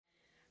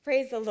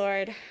Praise the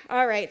Lord.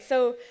 All right,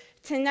 so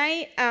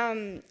tonight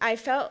I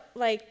felt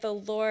like the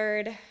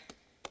Lord,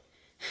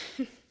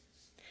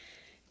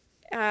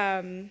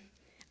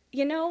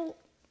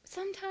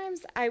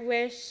 sometimes I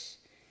wish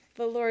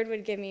the Lord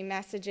would give me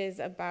messages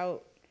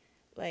about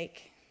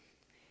like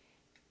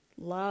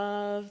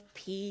love,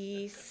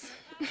 peace,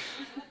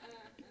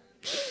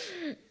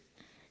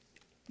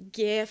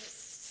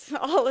 gifts,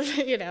 all of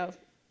it,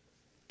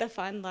 the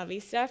fun, lovey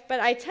stuff.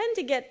 But I tend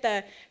to get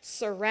the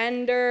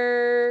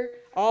surrender,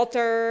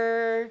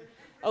 altar,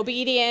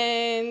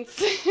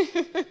 obedience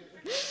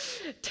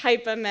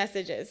type of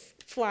messages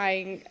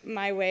flying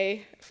my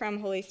way from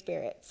Holy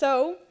Spirit.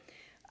 So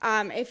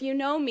if you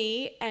know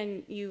me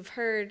and you've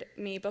heard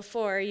me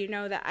before, you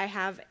know that I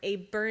have a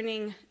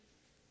burning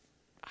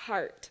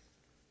heart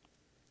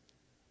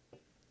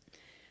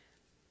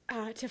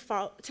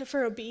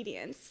for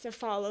obedience, to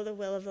follow the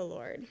will of the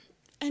Lord,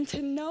 and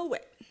to know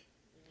it.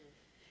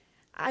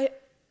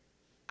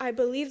 I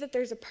believe that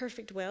there's a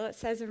perfect will. It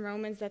says in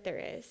Romans that there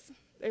is.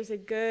 There's a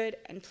good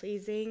and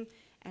pleasing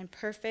and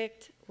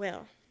perfect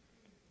will.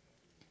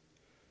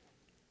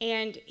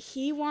 And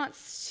he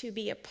wants to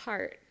be a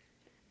part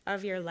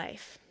of your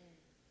life.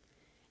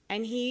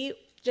 And he,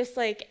 just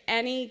like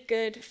any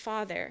good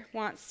father,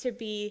 wants to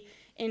be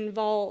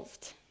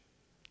involved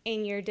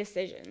in your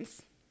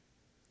decisions.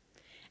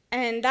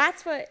 And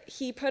that's what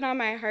he put on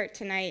my heart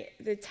tonight.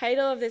 The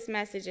title of this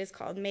message is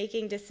called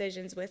Making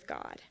Decisions with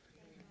God.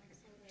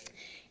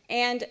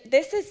 And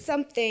this is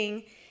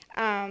something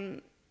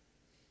in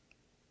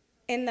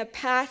the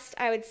past,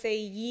 I would say,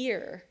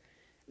 year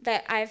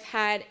that I've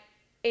had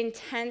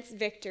intense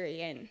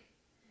victory in.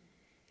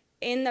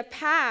 In the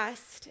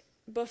past,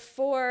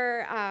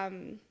 before,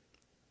 when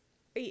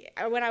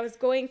I was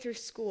going through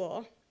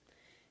school,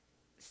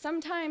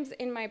 sometimes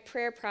in my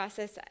prayer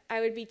process,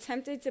 I would be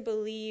tempted to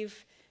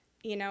believe,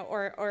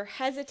 or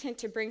hesitant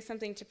to bring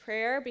something to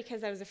prayer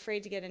because I was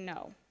afraid to get a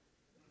no.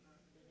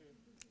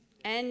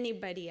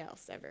 Anybody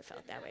else ever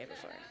felt that way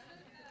before?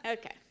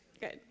 Okay,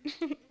 good.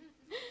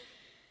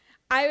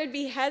 I would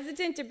be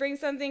hesitant to bring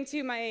something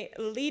to my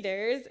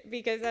leaders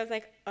because I was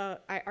like,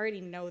 I already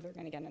know they're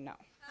going to get a no.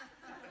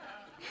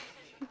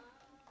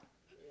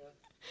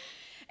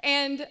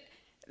 And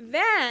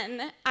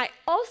then I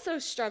also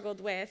struggled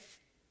with,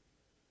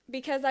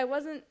 because I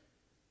wasn't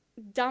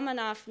dumb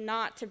enough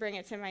not to bring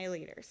it to my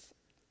leaders.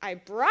 I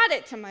brought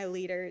it to my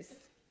leaders,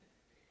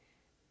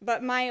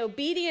 but my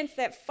obedience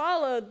that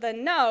followed the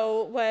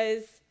no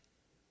was,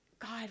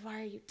 God,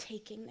 why are you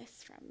taking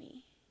this from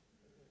me?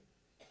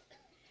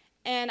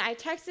 And I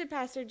texted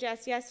Pastor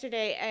Jess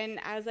yesterday,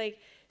 and I was like,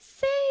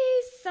 say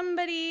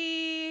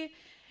somebody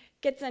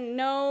gets a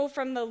no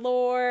from the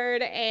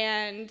Lord,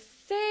 and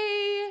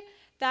say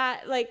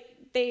that,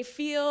 they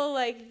feel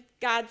like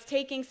God's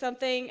taking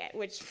something,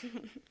 which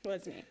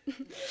was me.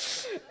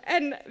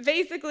 And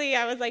basically,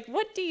 I was like,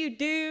 what do you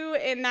do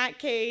in that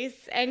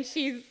case? And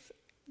she's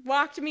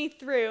walked me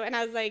through, and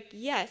I was like,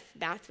 yes,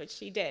 that's what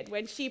she did.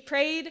 When she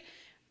prayed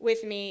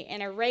with me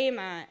in a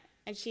rhema,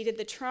 and she did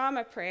the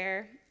trauma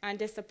prayer on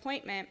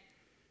disappointment,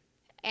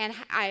 and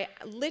I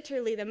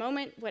literally, the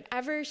moment,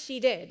 whatever she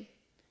did,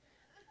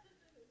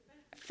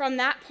 from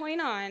that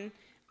point on,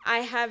 I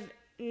have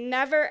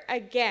never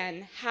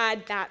again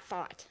had that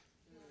thought.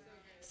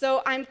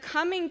 So I'm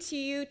coming to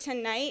you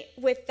tonight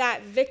with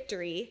that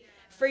victory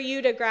for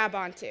you to grab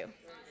onto.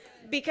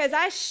 Because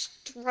I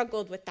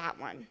struggled with that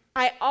one.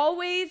 I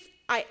always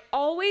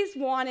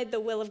wanted the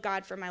will of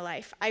God for my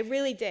life. I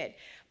really did.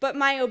 But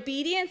my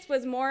obedience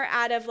was more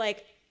out of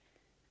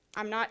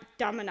I'm not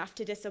dumb enough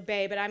to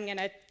disobey, but I'm going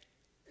to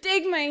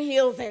dig my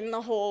heels in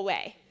the whole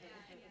way.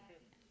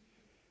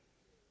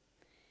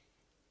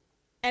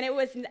 And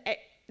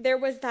there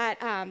was that,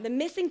 the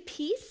missing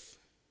piece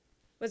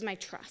was my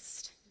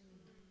trust.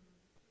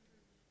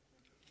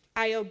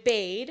 I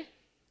obeyed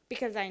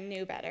because I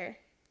knew better.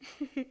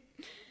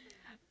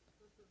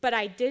 But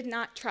I did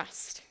not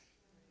trust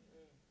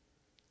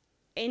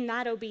in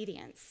that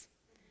obedience,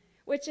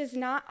 which is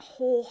not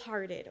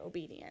wholehearted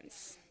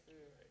obedience.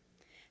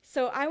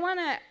 So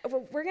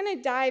we're going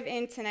to dive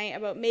in tonight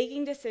about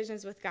making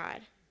decisions with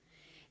God.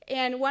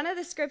 And one of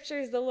the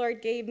scriptures the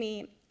Lord gave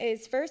me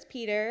is 1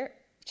 Peter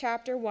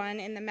chapter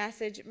 1 in the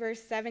Message,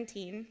 verse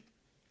 17.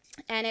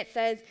 And it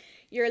says,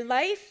 your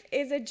life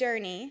is a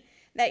journey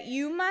that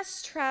you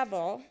must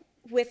travel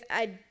with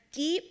a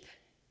deep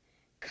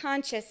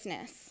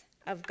consciousness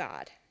of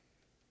God,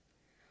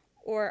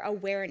 or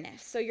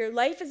awareness. So your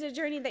life is a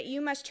journey that you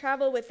must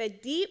travel with a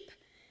deep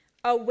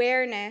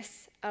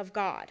awareness of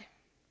God.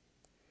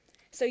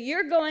 So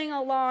you're going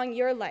along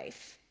your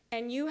life,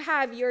 and you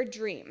have your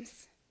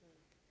dreams.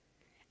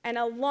 And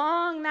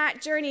along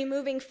that journey,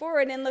 moving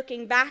forward and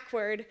looking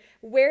backward,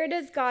 where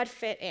does God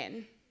fit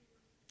in?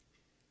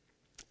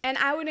 And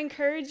I would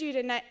encourage you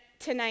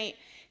tonight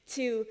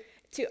to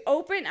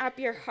open up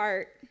your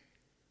heart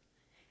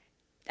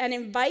and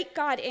invite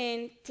God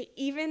in to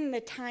even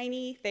the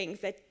tiny things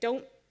that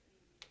don't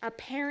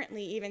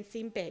apparently even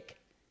seem big.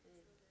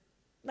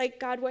 Like,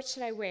 God, what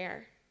should I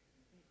wear?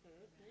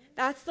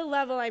 That's the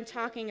level I'm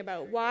talking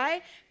about.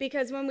 Why?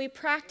 Because when we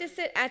practice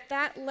it at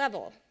that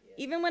level,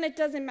 even when it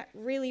doesn't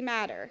really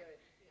matter,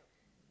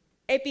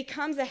 it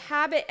becomes a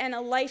habit and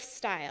a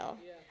lifestyle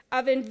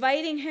of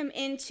inviting him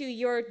into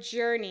your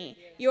journey,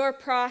 your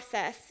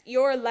process,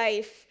 your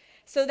life,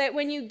 so that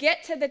when you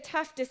get to the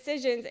tough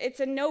decisions, it's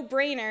a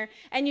no-brainer,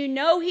 and you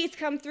know he's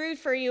come through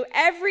for you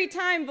every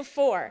time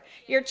before.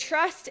 Your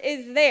trust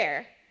is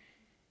there,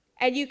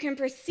 and you can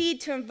proceed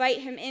to invite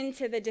him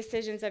into the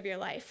decisions of your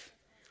life.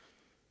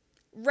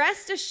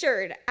 Rest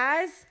assured,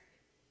 as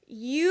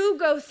you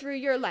go through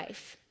your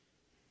life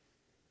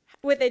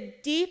with a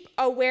deep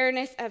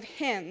awareness of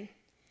him,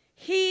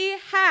 he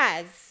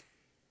has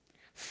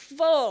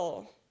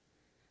full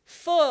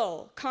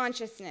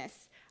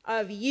consciousness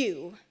of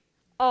you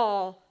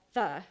all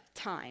the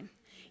time.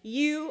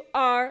 You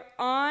are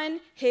on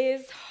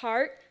his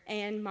heart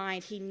and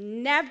mind. He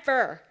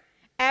never,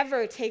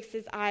 ever takes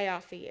his eye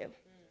off of you.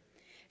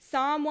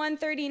 Psalm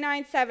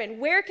 139:7,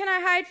 where can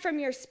I hide from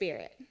your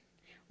spirit?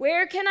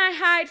 Where can I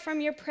hide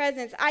from your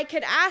presence? I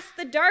could ask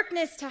the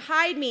darkness to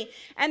hide me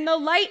and the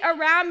light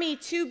around me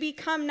to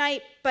become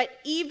night, but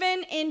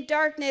even in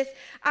darkness,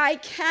 I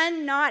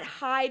cannot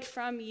hide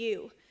from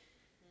you.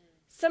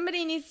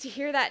 Somebody needs to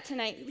hear that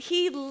tonight.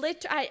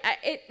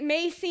 It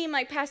may seem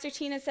like Pastor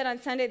Tina said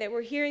on Sunday that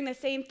we're hearing the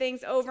same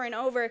things over and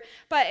over,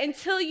 but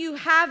until you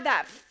have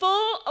that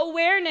full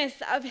awareness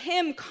of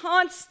him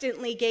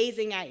constantly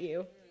gazing at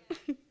you,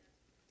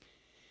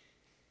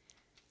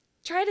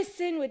 try to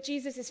sin with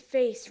Jesus'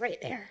 face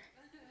right there.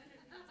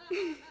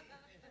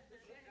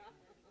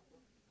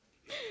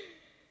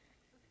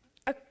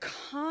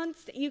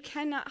 You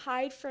cannot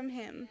hide from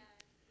him.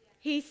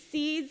 He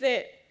sees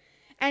it.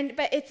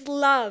 But it's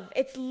love.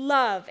 It's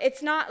love.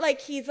 It's not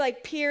like he's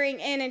like peering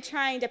in and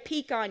trying to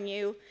peek on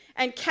you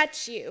and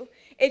catch you.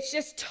 It's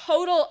just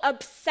total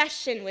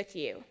obsession with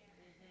you.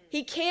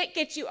 He can't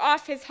get you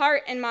off his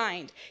heart and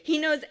mind. He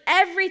knows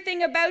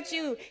everything about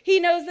you. He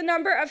knows the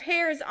number of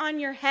hairs on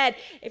your head.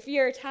 If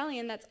you're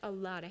Italian, that's a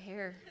lot of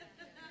hair.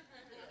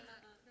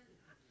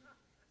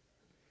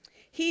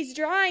 He's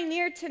drawing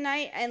near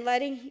tonight and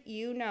letting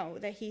you know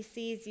that he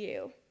sees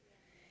you.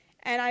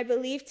 And I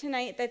believe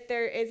tonight that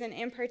there is an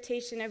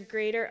impartation of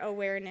greater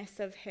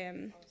awareness of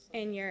him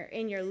in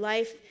your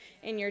life,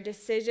 in your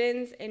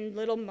decisions, in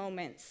little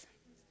moments.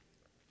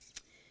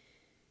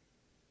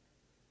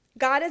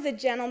 God is a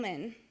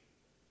gentleman.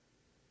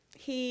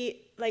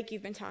 He, like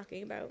you've been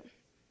talking about,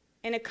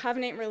 in a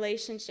covenant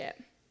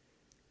relationship.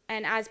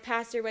 And as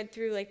Pastor went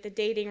through like the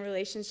dating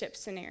relationship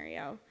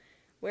scenario,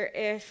 where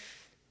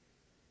if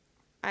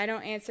I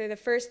don't answer the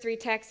first 3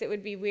 texts, it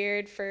would be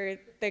weird for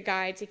the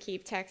guy to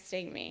keep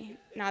texting me.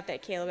 Not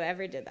that Caleb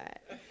ever did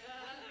that.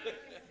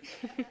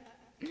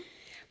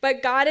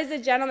 But God is a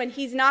gentleman.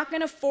 He's not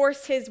going to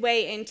force his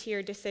way into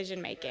your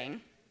decision making.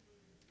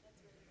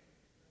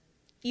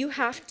 You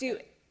have to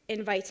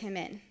invite him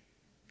in.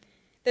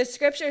 The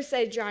scriptures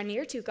say, draw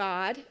near to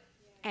God,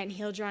 and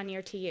he'll draw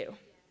near to you.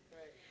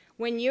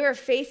 When you are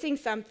facing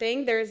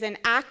something, there's an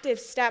active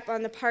step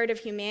on the part of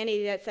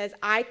humanity that says,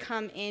 I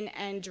come in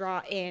and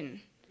draw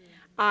in.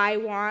 I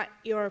want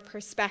your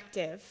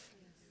perspective.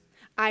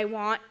 I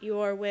want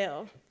your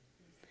will.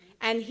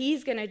 And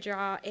he's going to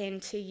draw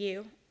into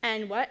you.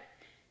 And what?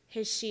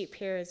 His sheep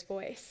hear his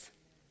voice.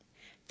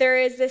 There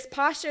is this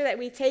posture that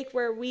we take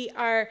where we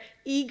are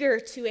eager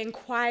to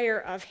inquire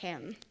of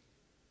him.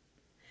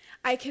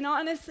 I can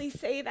honestly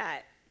say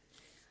that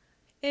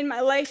in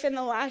my life in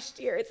the last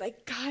year, it's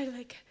like, God,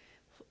 like,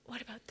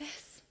 what about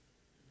this?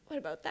 What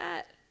about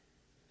that?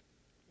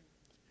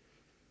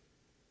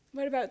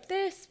 What about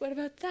this? What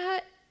about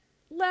that?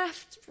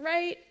 Left,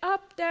 right,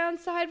 up, down,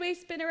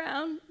 sideways, spin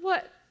around.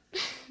 What?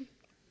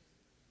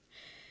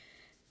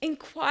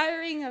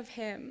 Inquiring of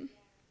him.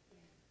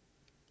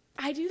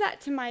 I do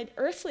that to my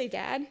earthly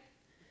dad.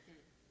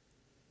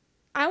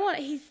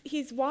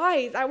 He's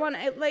wise. I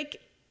want,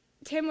 like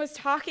Tim was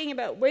talking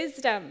about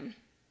wisdom.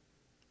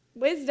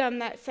 Wisdom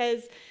that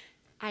says,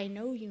 I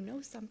know you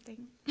know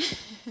something.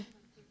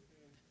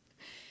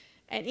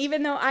 And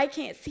even though I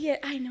can't see it,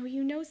 I know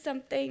you know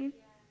something.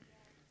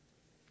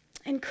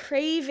 And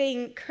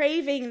craving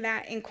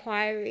that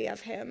inquiry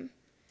of him.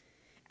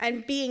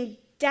 And being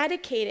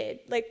dedicated,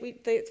 like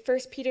the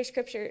First Peter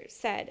scripture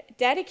said,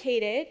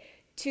 dedicated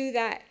to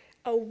that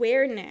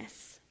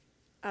awareness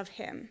of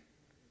him.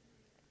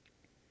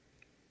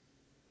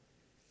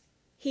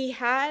 He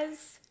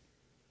has,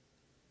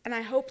 and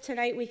I hope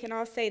tonight we can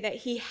all say that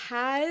he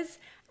has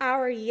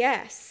our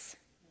yes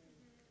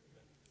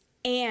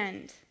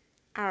and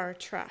our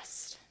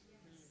trust.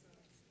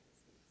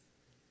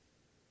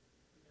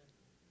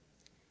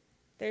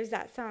 There's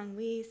that song,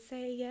 we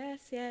say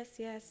yes, yes,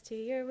 yes to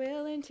your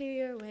will and to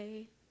your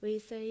way. We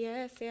say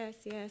yes, yes,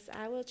 yes,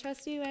 I will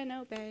trust you and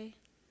obey.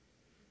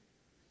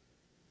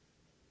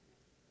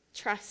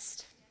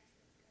 Trust.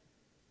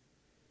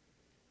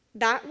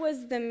 That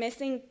was the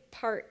missing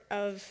part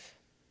of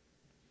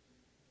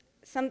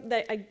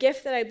a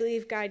gift that I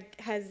believe God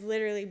has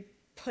literally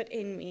put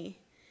in me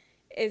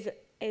is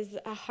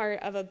a heart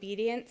of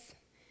obedience.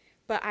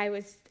 But I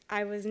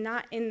I was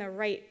not in the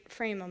right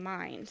frame of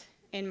mind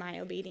in my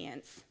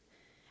obedience.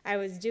 I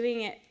was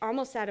doing it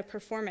almost out of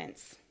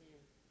performance.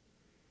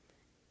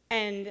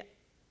 And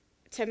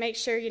to make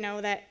sure,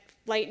 that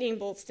lightning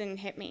bolts didn't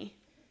hit me.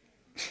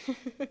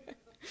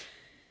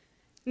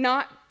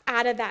 Not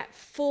out of that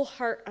full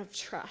heart of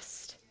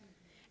trust.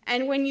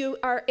 And when you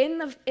are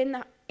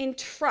in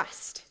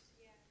trust,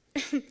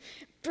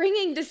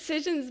 bringing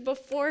decisions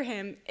before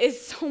him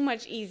is so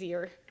much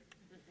easier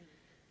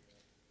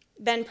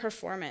than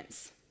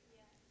performance.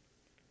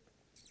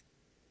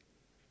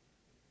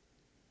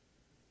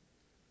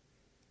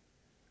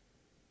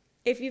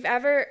 If you've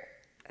ever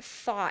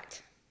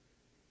thought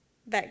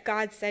that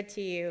God said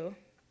to you,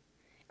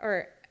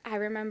 or I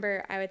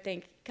remember I would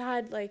think,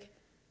 God,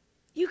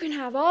 you can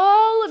have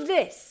all of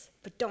this,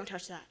 but don't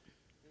touch that.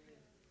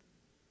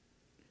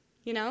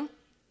 You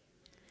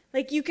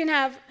can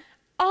have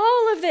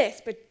all of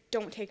this, but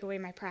don't take away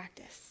my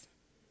practice.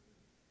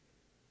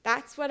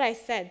 That's what I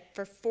said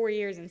for 4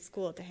 years in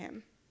school to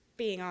him,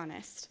 being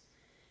honest.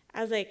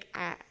 I was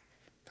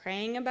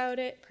praying about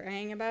it,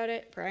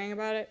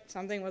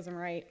 something wasn't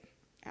right.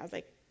 I was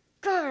like,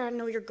 God, I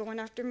know you're going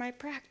after my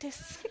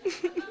practice.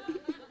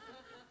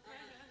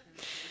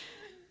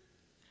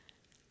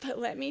 But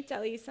let me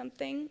tell you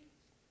something.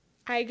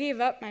 I gave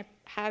up my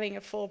having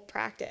a full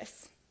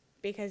practice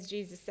because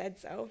Jesus said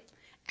so.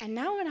 And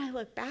now when I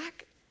look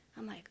back,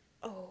 I'm like,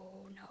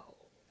 oh no,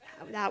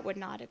 that would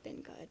not have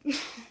been good.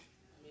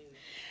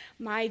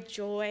 My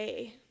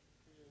joy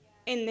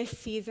in this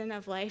season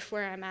of life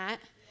where I'm at,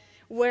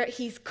 where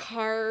he's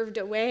carved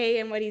away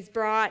and what he's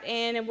brought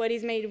in and what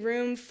he's made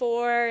room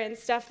for and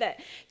stuff that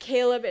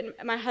Caleb and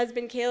my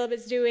husband Caleb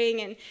is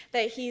doing and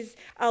that he's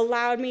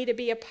allowed me to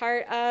be a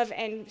part of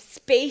and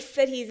space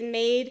that he's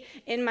made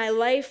in my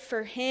life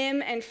for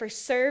him and for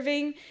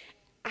serving.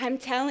 I'm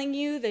telling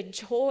you, the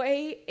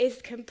joy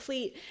is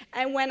complete.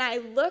 And when I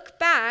look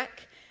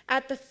back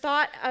at the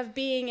thought of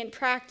being in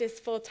practice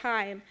full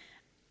time,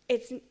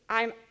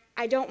 I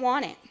don't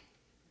want it.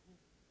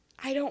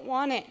 I don't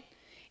want it.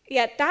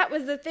 Yet that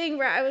was the thing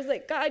where I was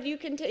like, God, you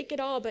can take it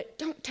all, but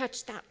don't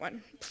touch that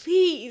one.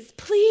 Please,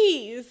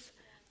 please.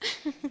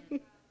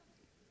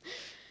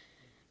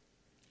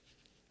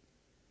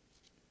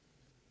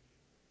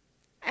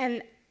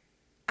 And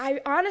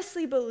I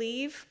honestly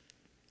believe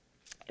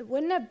it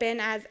wouldn't have been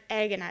as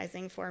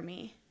agonizing for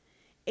me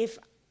if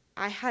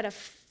I had a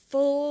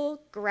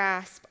full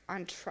grasp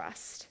on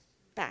trust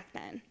back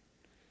then.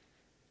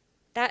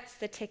 That's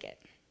the ticket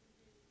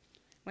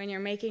when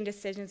you're making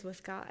decisions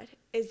with God,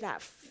 is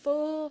that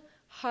full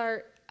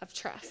heart of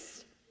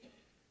trust.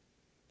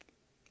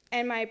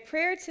 And my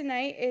prayer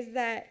tonight is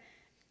that,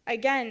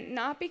 again,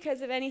 not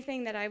because of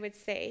anything that I would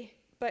say,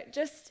 but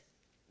just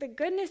the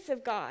goodness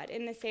of God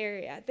in this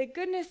area, the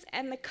goodness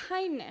and the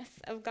kindness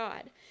of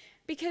God.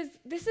 Because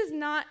this is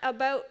not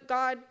about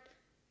God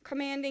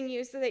commanding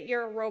you so that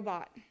you're a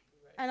robot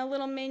and a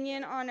little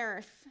minion on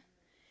earth.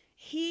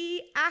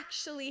 He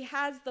actually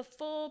has the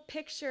full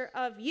picture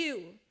of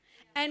you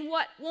and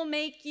what will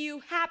make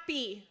you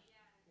happy.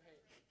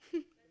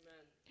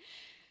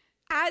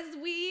 As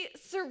we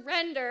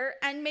surrender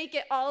and make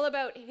it all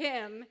about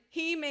him,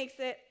 he makes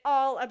it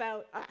all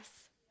about us.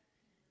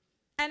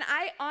 And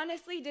I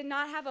honestly did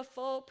not have a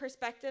full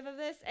perspective of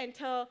this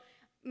until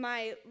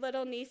my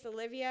little niece,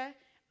 Olivia.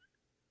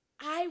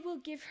 I will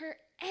give her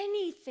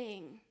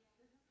anything.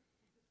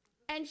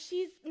 And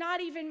she's not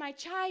even my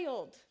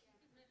child.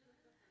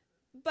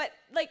 But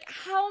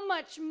how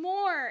much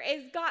more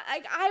is God?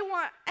 I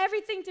want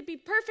everything to be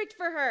perfect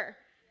for her.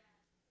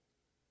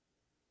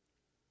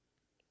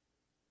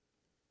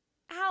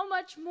 How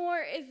much more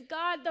is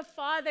God the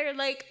Father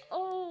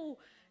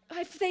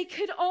if they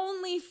could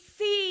only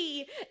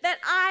see that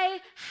I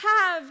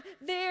have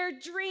their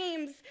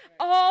dreams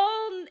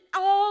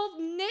all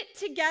knit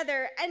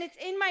together and it's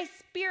in my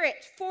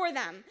spirit for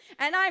them.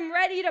 And I'm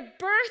ready to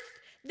birth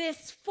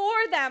this for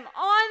them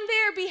on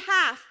their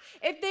behalf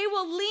if they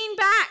will lean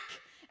back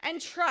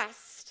and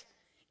trust.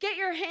 Get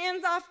your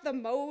hands off the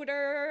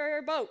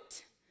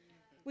motorboat.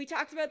 We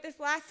talked about this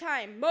last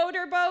time.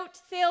 Motorboat,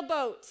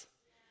 sailboat.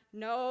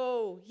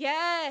 No,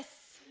 yes.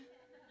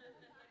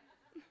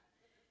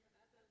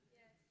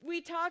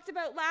 We talked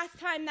about last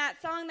time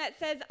that song that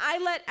says, I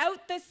let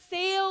out the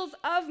sails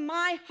of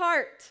my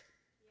heart.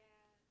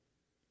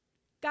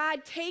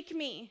 God, take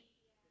me.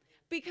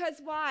 Because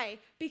why?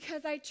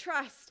 Because I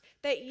trust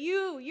that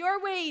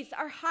your ways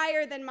are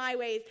higher than my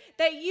ways,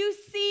 that you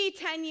see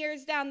 10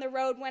 years down the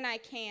road when I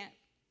can't.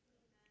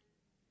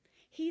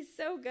 He's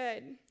so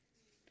good.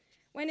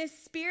 When his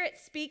Spirit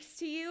speaks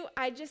to you,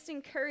 I just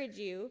encourage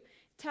you,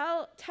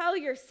 tell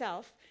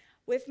yourself,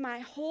 with my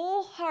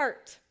whole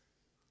heart,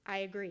 I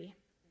agree.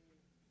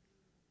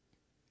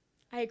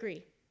 I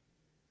agree.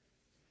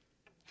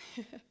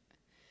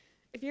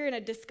 If you're in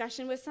a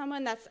discussion with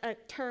someone, that's a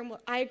term,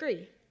 I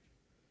agree.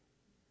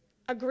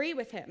 Agree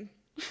with him.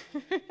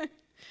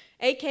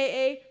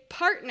 AKA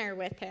partner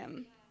with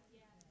him.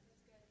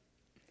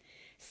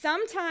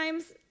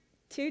 Sometimes,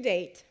 to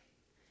date,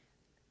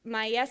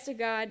 my yes to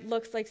God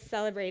looks like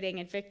celebrating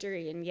and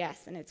victory and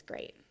yes, and it's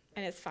great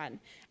and it's fun.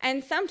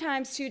 And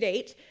sometimes, to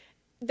date,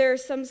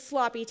 there's some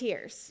sloppy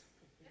tears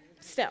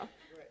still.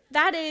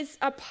 That is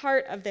a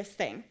part of this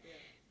thing.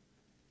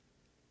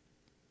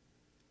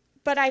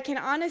 But I can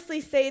honestly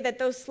say that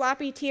those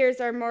sloppy tears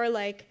are more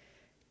like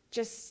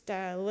just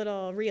a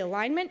little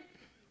realignment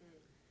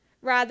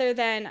rather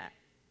than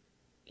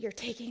you're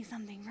taking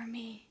something from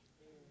me.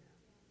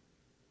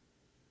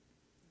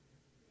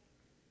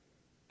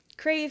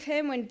 Crave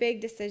him when big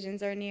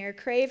decisions are near.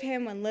 Crave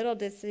him when little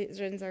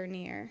decisions are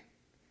near.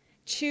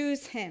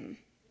 Choose him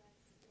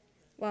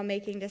while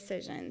making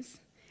decisions.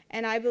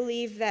 And I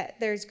believe that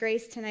there's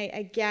grace tonight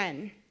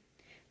again.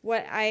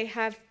 What I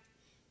have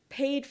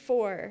paid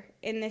for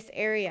in this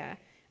area.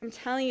 I'm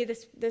telling you,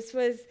 this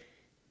was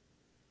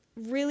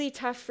really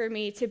tough for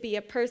me to be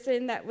a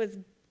person that was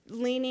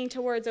leaning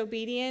towards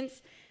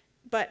obedience,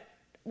 but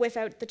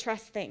without the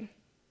trust thing.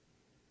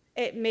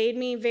 It made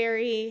me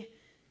very...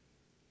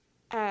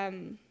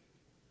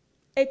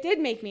 it did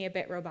make me a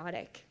bit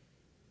robotic,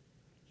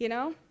 you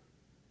know?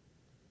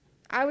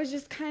 I was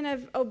just kind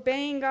of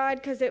obeying God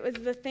because it was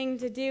the thing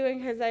to do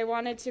and because I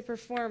wanted to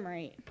perform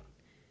right.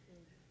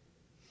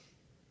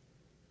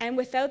 And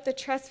without the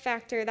trust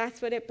factor,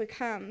 that's what it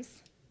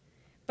becomes.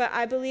 But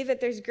I believe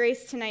that there's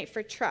grace tonight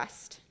for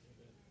trust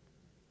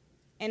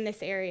in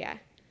this area.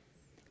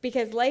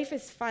 Because life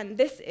is fun.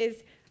 This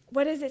is,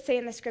 what does it say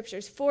in the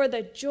scriptures? For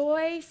the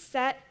joy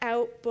set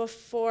out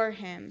before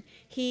him,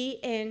 he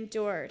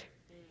endured.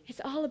 It's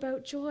all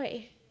about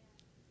joy.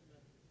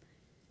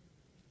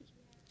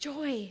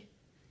 Joy.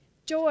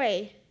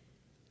 Joy.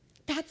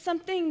 That's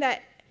something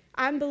that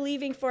I'm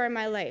believing for in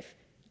my life.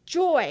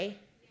 Joy.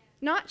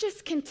 Not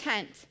just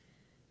content.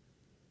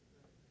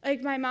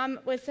 Like my mom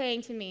was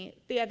saying to me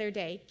the other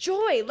day.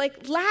 Joy.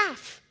 Like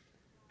laugh.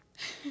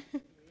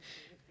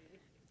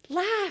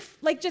 Laugh.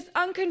 Like just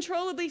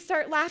uncontrollably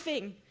start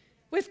laughing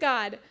with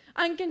God.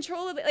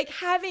 Uncontrollably. Like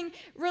having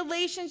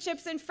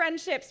relationships and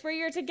friendships where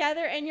you're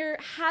together and you're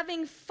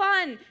having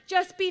fun.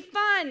 Just be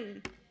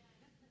fun.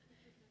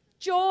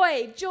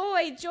 Joy,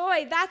 joy,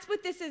 joy. That's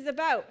what this is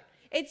about.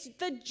 It's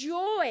the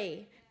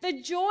joy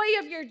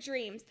of your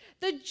dreams,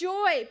 the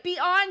joy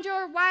beyond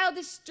your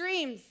wildest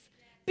dreams.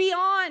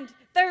 Beyond,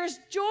 there's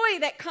joy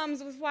that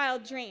comes with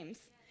wild dreams.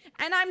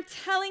 And I'm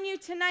telling you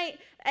tonight,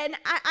 and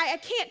I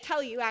can't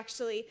tell you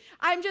actually,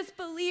 I'm just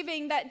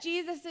believing that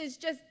Jesus is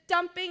just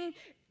dumping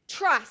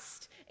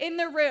trust in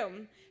the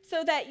room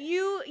so that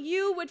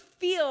you would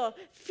feel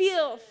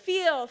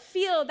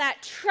that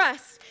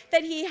trust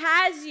that he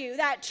has you,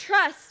 that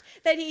trust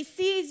that he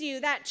sees you,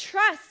 that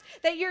trust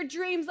that your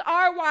dreams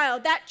are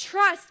wild, that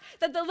trust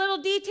that the little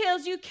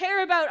details you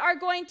care about are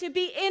going to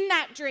be in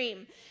that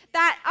dream,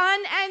 that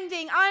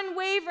unending,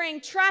 unwavering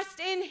trust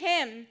in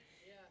him.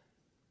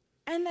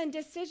 Yeah. And then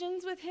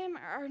decisions with him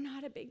are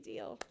not a big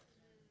deal.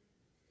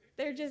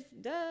 They're just,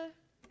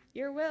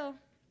 your will.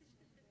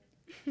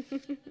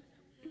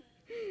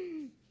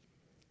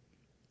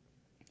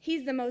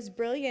 He's the most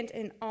brilliant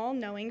and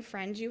all-knowing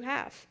friend you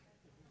have.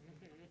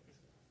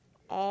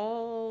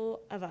 All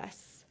of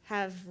us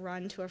have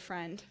run to a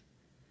friend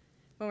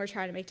when we're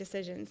trying to make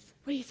decisions.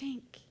 What do you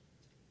think?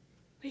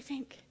 What do you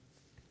think?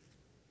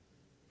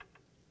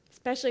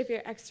 Especially if you're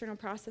an external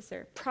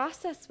processor.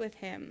 Process with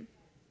him.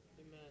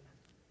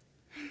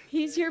 Amen.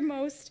 He's your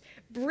most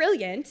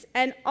brilliant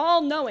and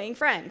all-knowing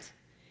friend.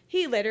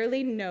 He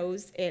literally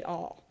knows it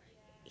all.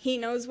 He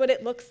knows what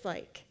it looks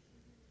like.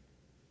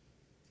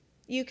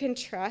 You can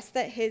trust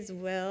that his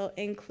will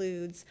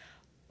includes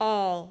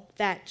all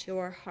that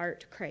your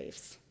heart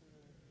craves.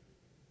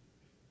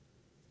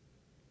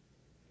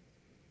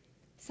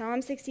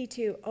 Psalm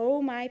 62,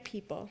 O my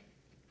people,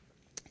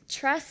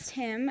 trust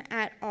him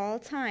at all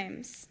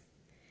times.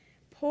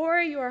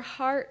 Pour your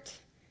heart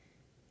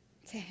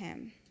to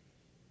him.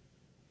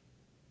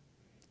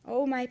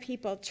 O my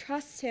people,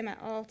 trust him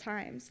at all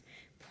times.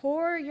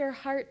 Pour your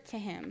heart to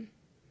him.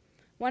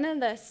 One of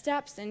the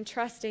steps in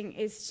trusting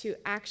is to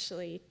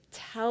actually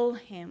tell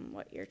him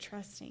what you're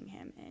trusting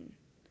him in.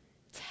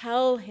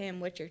 Tell him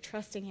what you're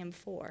trusting him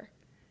for.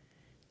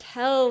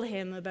 Tell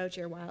him about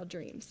your wild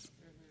dreams.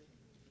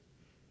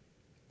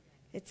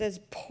 It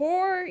says,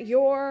 pour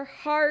your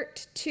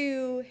heart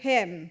to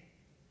him.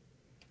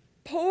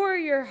 Pour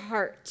your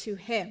heart to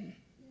him.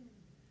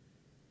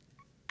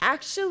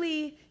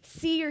 Actually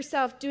see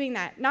yourself doing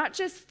that, not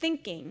just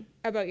thinking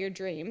about your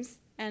dreams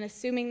and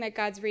assuming that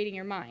God's reading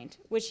your mind,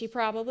 which he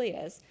probably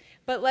is.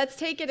 But let's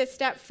take it a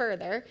step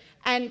further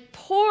and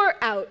pour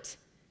out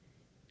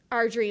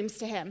our dreams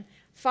to him.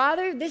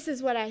 Father, this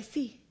is what I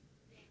see.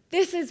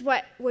 This is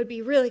what would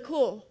be really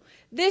cool.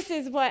 This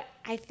is what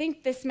I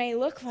think this may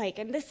look like,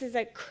 and this is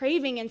a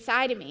craving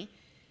inside of me.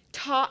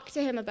 Talk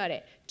to him about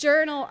it.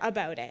 Journal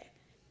about it.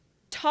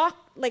 Talk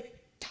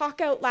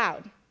out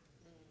loud.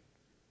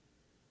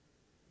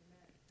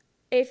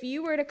 If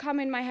you were to come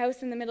in my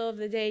house in the middle of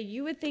the day,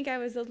 you would think I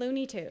was a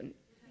Looney Tune.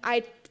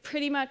 I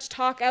pretty much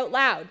talk out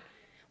loud.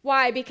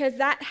 Why? Because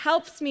that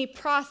helps me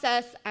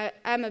process.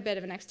 I'm a bit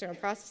of an external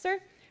processor.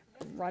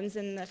 runs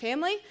in the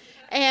family.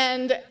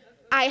 And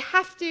I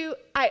have to,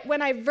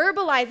 when I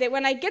verbalize it,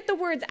 when I get the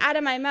words out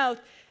of my mouth,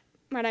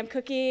 when I'm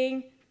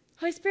cooking,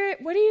 Holy Spirit,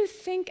 what do you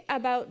think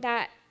about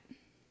that?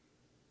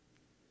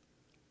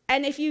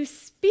 And if you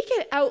speak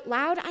it out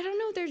loud, I don't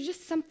know, there's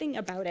just something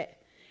about it.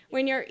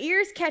 When your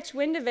ears catch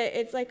wind of it,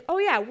 it's like, oh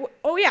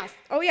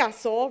yeah,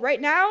 soul, right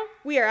now,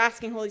 we are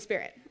asking Holy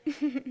Spirit.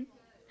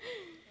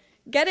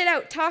 Get it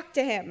out, talk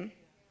to him.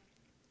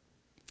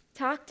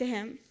 Talk to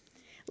him.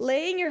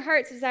 Laying your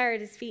heart's desire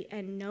at his feet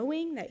and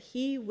knowing that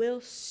he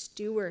will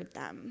steward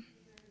them.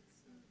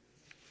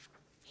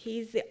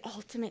 He's the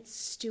ultimate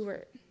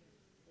steward.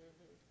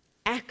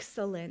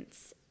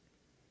 Excellence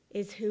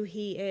is who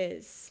he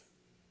is.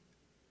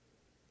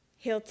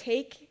 He'll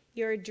take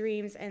your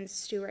dreams and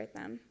steward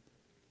them.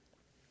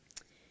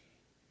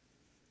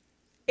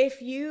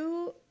 If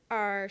you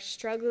are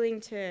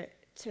struggling to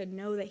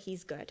know that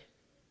he's good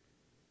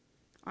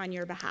on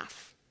your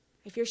behalf,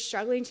 if you're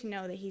struggling to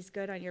know that he's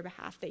good on your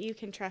behalf, that you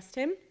can trust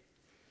him,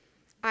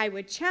 I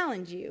would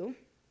challenge you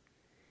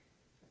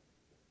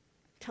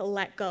to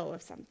let go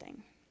of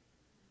something.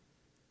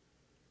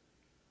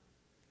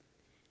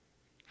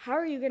 How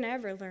are you going to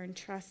ever learn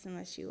trust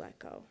unless you let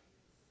go?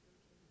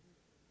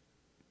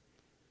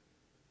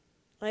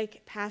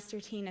 Like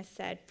Pastor Tina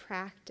said,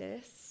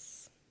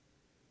 practice.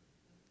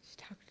 She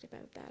talked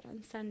about that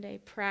on Sunday.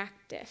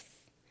 Practice.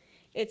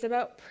 It's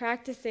about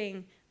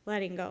practicing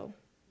letting go.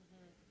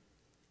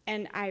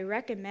 And I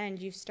recommend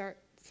you start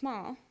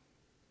small.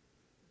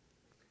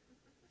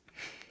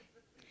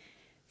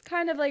 It's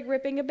kind of like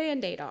ripping a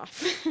Band-Aid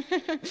off.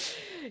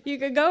 You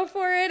could go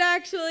for it,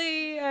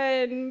 actually,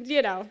 and,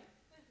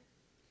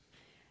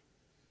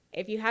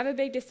 if you have a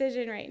big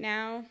decision right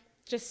now,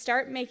 just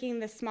start making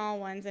the small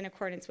ones in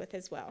accordance with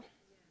his will.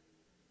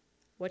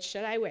 What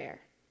should I wear?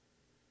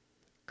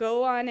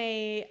 Go on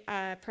a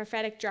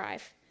prophetic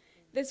drive.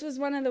 This was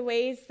one of the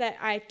ways that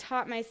I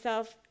taught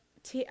myself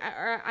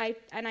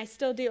and I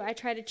still do. I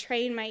try to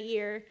train my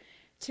ear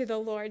to the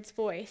Lord's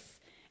voice.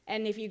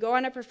 And if you go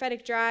on a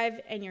prophetic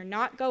drive and you're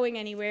not going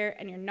anywhere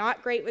and you're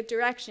not great with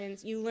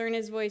directions, you learn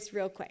his voice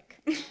real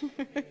quick.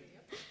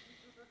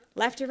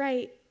 Left or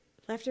right,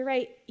 left or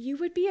right. You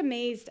would be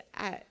amazed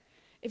at,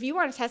 if you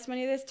want a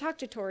testimony of this, talk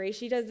to Tori.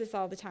 She does this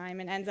all the time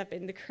and ends up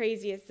in the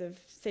craziest of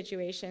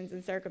situations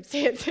and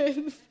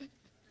circumstances.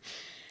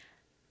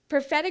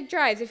 Prophetic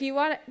drives, if you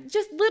want,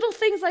 just little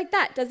things like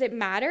that. Does it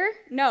matter?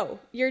 No.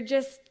 You're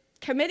just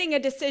committing a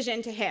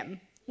decision to him.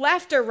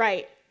 Left or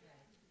right?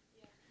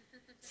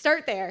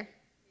 Start there.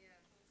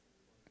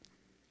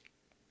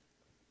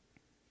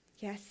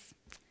 Yes.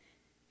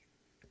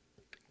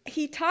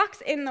 He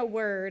talks in the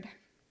Word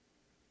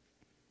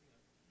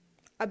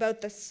about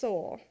the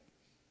soul.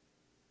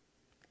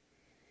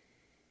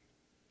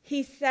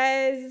 He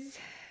says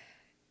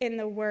in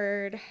the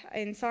Word,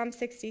 in Psalm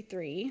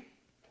 63,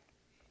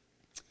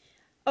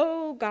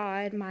 "Oh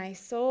God, my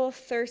soul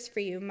thirsts for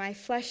you, my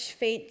flesh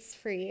faints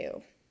for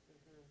you."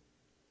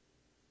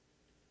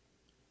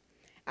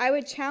 I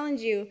would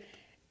challenge you,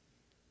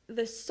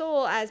 the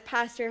soul, as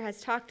Pastor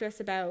has talked to us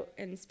about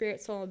in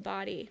spirit, soul, and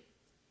body,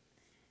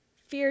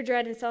 fear,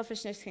 dread, and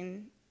selfishness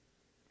can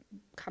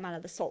come out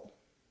of the soul.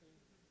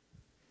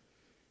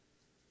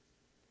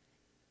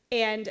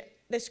 And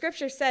the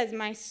scripture says,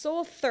 my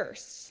soul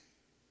thirsts,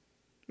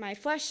 my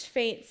flesh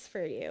faints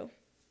for you.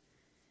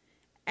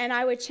 And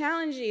I would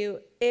challenge you,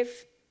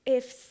 if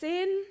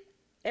sin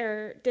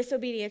or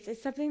disobedience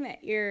is something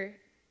that you're,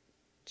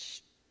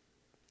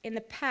 in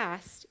the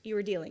past, you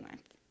were dealing with,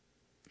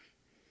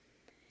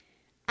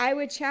 I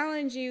would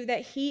challenge you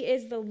that he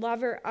is the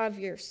lover of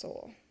your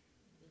soul.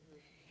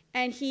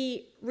 And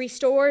he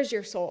restores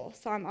your soul,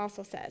 Psalm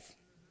also says.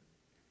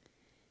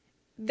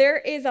 There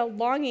is a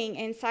longing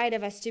inside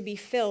of us to be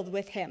filled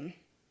with him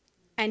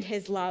and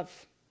his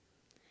love.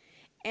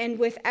 And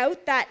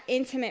without that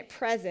intimate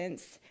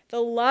presence, the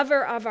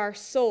lover of our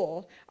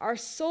soul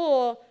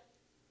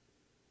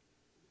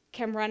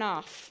can run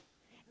off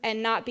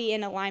and not be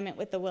in alignment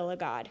with the will of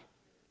God.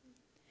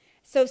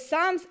 So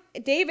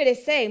David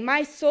is saying,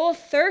 my soul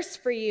thirsts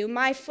for you,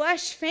 my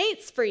flesh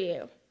faints for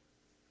you.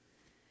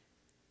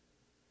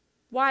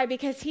 Why?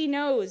 Because he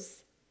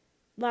knows,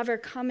 lover,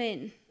 come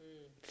in.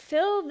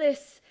 Fill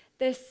this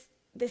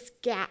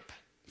gap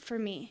for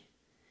me.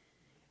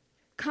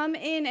 Come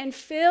in and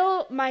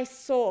fill my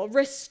soul.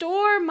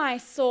 Restore my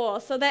soul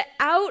so that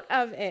out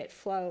of it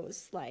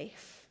flows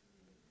life.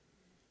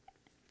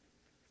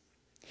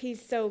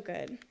 He's so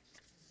good.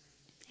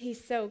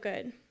 He's so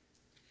good.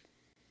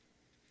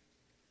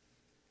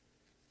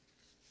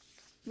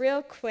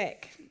 Real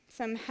quick,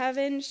 some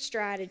heaven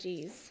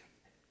strategies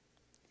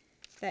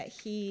that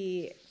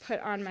he put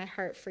on my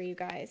heart for you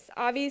guys.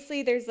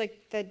 Obviously, there's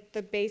like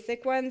the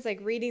basic ones, like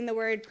reading the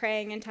word,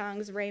 praying in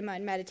tongues, rhema,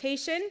 and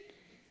meditation.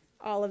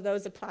 All of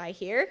those apply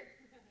here.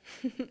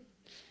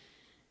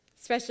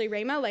 Especially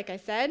rhema, like I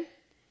said.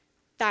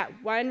 That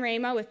one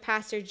rhema with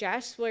Pastor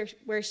Jess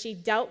where she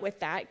dealt with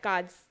that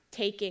God's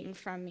taking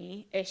from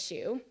me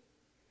issue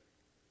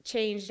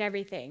changed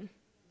everything.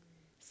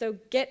 So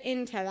get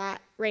into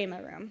that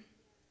rhema room.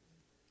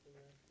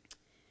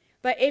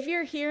 But if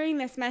you're hearing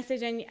this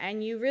message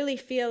and you really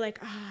feel like,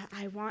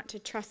 I want to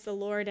trust the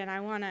Lord and I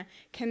want to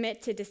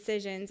commit to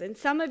decisions, and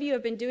some of you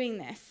have been doing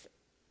this,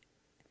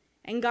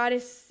 and God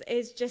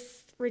is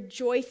just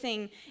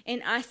rejoicing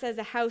in us as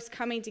a house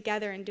coming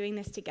together and doing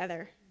this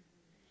together.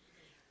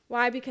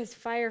 Why? Because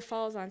fire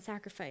falls on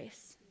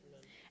sacrifice.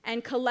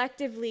 And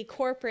collectively,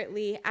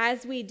 corporately,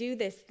 as we do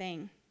this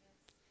thing,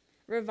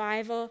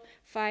 revival,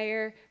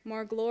 fire,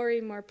 more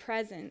glory, more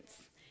presence.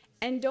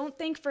 And don't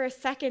think for a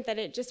second that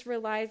it just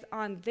relies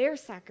on their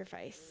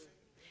sacrifice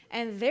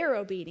and their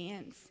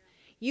obedience.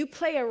 You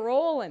play a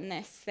role in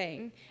this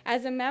thing.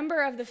 As a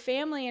member of the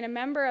family and a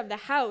member of the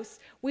house,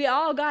 we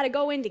all got to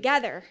go in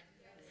together.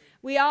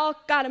 We all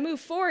got to move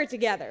forward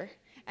together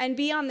and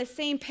be on the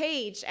same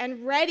page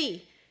and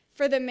ready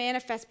for the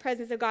manifest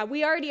presence of God.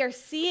 We already are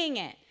seeing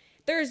it.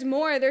 There's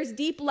more. There's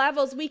deep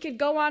levels. We could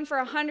go on for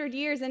 100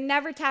 years and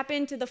never tap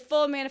into the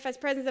full manifest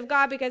presence of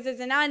God because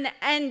there's an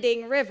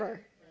unending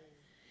river.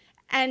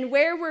 And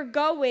where we're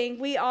going,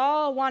 we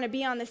all want to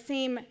be on the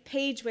same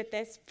page with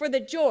this for the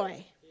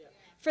joy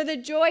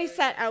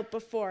set out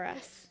before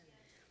us.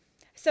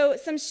 So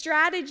some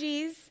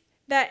strategies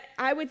that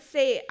I would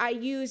say I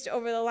used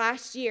over the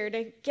last year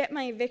to get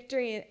my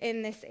victory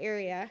in this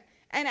area.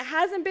 And it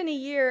hasn't been a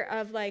year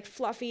of like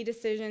fluffy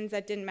decisions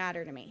that didn't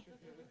matter to me.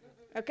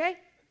 Okay?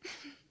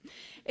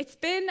 It's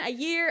been a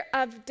year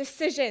of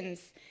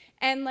decisions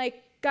and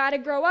like gotta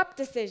grow up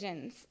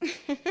decisions.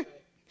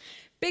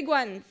 Big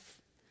ones.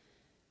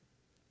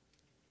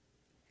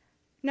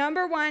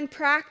 Number 1,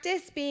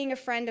 practice being a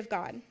friend of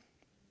God.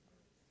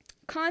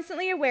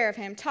 Constantly aware of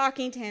him,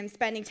 talking to him,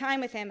 spending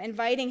time with him,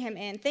 inviting him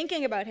in,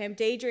 thinking about him,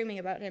 daydreaming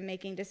about him,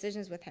 making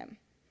decisions with him.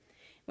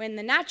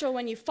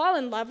 When you fall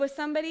in love with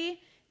somebody,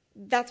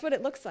 that's what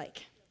it looks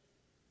like.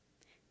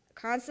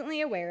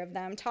 Constantly aware of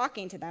them,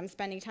 talking to them,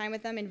 spending time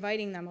with them,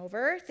 inviting them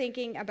over,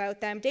 thinking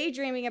about them,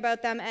 daydreaming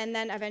about them, and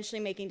then eventually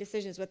making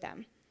decisions with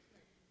them.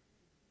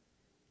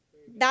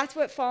 That's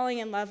what falling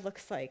in love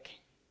looks like.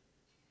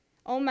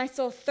 Oh, my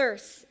soul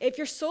thirsts. If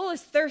your soul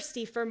is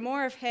thirsty for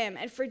more of him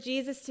and for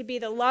Jesus to be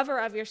the lover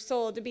of your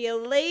soul, to be a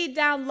laid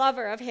down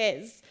lover of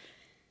his,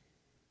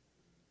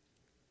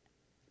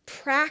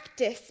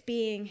 practice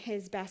being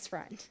his best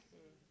friend,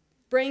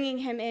 bringing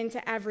him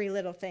into every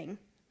little thing.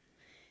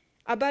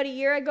 About a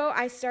year ago,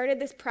 I started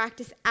this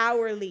practice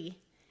hourly.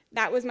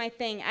 That was my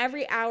thing.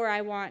 Every hour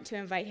I want to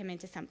invite him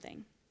into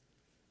something.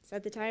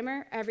 Set the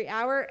timer every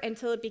hour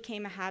until it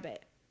became a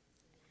habit.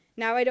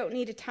 Now I don't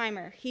need a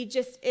timer. He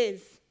just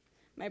is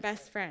my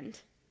best friend.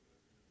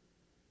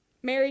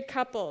 Married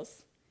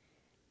couples,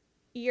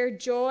 your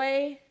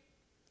joy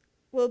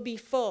will be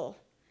full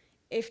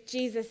if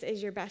Jesus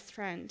is your best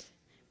friend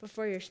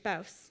before your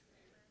spouse.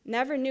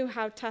 Never knew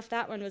how tough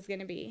that one was going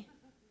to be.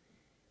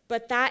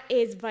 But that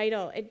is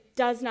vital. It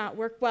does not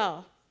work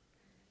well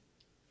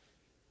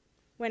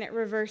when it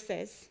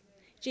reverses.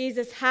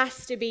 Jesus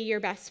has to be your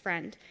best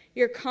friend.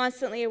 You're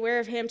constantly aware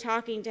of him,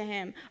 talking to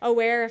him,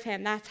 aware of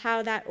him. That's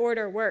how that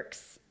order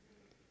works.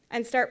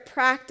 And start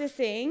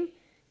practicing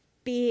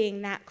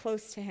being that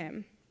close to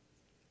him.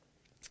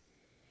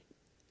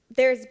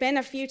 There's been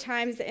a few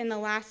times in the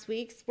last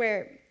weeks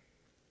where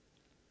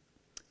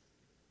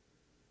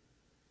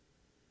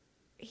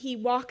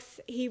he'll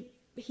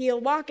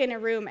walk in a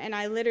room and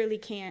I literally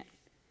can't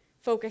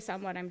focus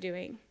on what I'm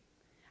doing.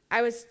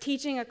 I was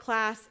teaching a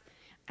class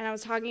and I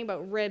was talking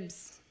about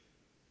ribs.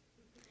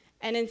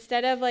 And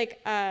instead of like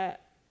a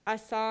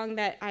song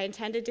that I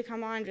intended to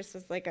come on, just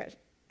as like a,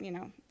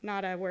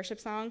 not a worship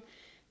song,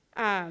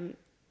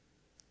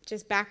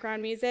 just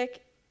background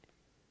music,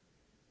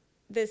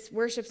 this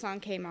worship song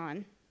came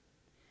on.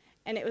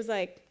 And it was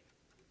like,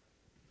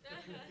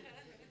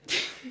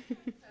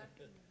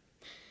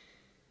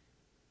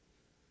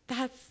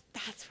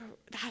 that's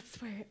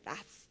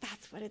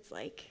what it's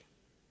like.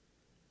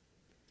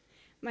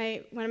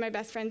 One of my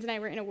best friends and I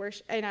were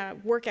in a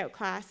workout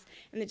class,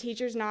 and the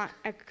teacher's not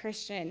a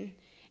Christian,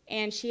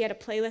 and she had a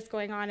playlist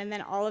going on, and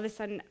then all of a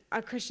sudden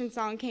a Christian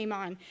song came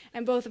on,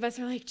 and both of us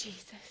are like,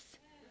 Jesus.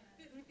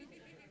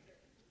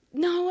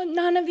 No,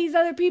 none of these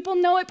other people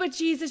know it, but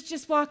Jesus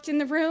just walked in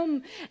the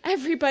room.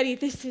 Everybody,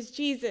 this is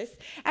Jesus.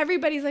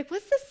 Everybody's like,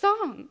 what's this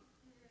song?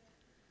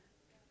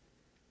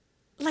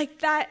 Like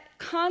that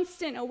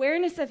constant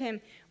awareness of him.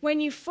 When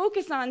you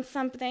focus on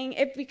something,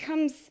 it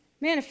becomes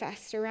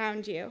manifest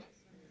around you.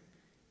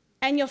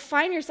 And you'll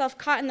find yourself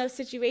caught in those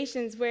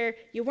situations where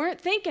you weren't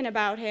thinking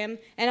about him,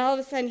 and all of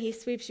a sudden he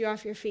sweeps you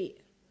off your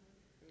feet.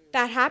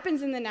 That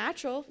happens in the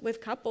natural with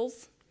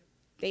couples,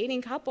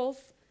 dating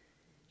couples.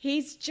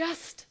 He's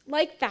just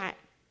like that.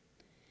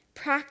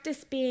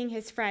 Practice being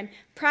his friend.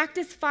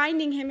 Practice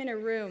finding him in a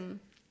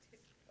room.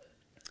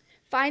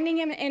 Finding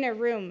him in a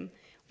room.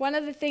 One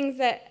of the things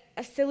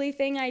a silly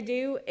thing I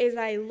do is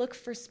I look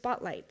for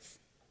spotlights.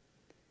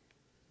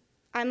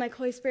 I'm like,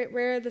 Holy Spirit,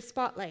 where are the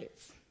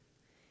spotlights?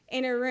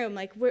 In a room,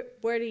 like, what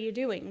are you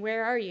doing?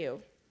 Where are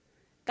you?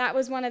 That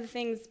was one of the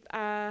things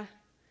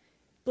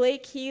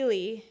Blake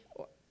Healy,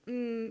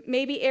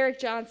 maybe Eric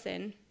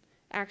Johnson,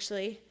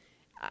 actually,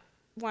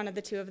 one of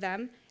the two of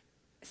them,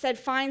 said,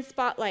 find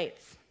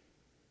spotlights.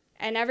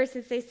 And ever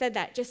since they said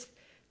that, just,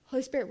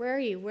 Holy Spirit, where are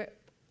you?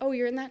 Oh,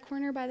 you're in that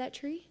corner by that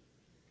tree?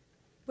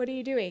 What are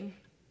you doing?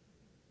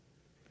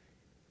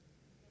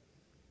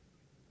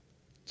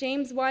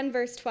 James 1,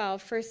 verse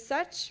 12, for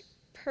such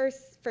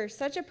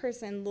a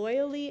person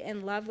loyally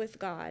in love with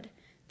God,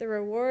 the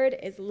reward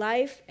is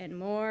life and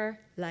more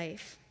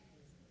life.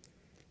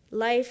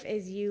 Life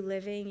is you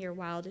living your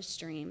wildest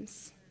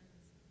dreams.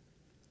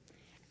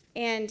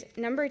 And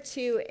number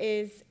 2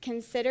 is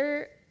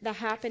consider the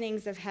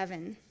happenings of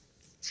heaven.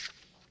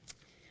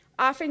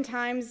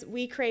 Oftentimes,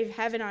 we crave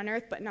heaven on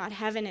earth, but not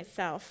heaven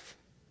itself.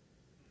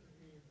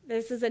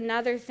 This is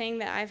another thing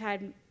that I've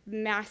had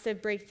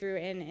massive breakthrough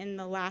in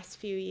the last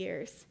few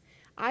years.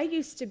 I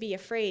used to be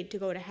afraid to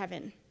go to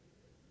heaven.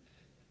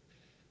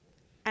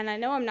 And I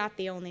know I'm not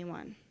the only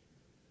one.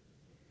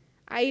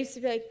 I used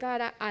to be like,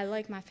 God, I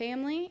like my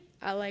family.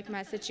 I like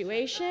my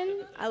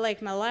situation. I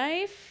like my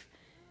life.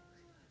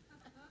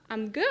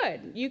 I'm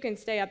good. You can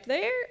stay up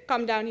there.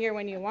 Come down here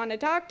when you want to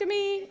talk to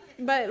me.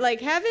 But like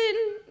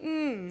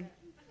heaven,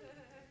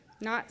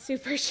 not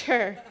super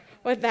sure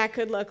what that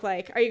could look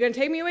like. Are you going to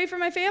take me away from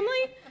my family?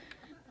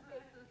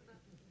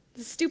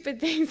 The stupid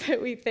things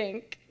that we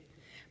think.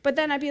 But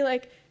then I'd be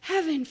like,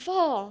 heaven,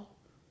 fall.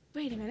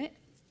 Wait a minute.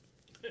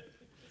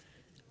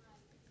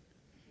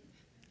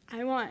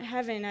 I want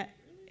heaven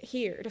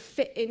here to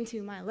fit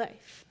into my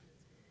life,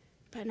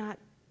 but not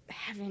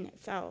heaven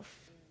itself.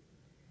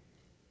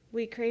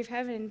 We crave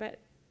heaven, but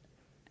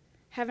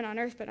heaven on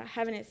earth, but not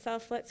heaven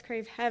itself. Let's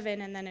crave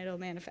heaven, and then it'll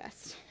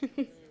manifest.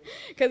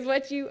 Because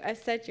what you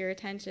set your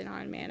attention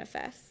on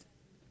manifests.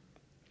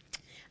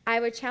 I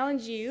would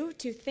challenge you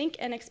to think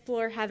and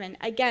explore heaven.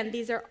 Again,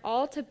 these are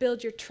all to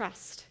build your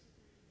trust.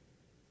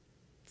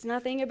 It's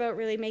nothing about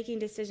really making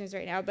decisions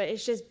right now, but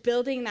it's just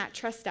building that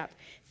trust up.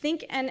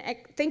 Think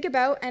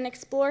about and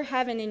explore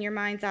heaven in your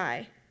mind's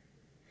eye.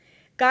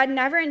 God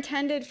never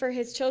intended for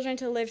his children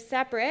to live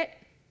separate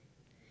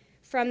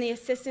from the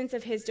assistance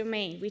of his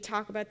domain. We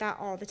talk about that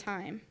all the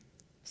time.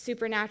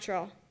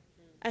 Supernatural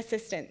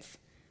assistance.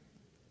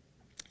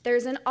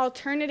 There's an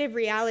alternative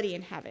reality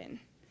in heaven.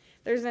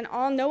 There's an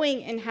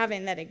all-knowing in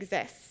heaven that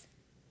exists.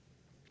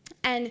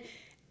 And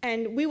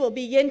we will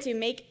begin to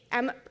make,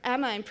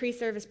 Emma in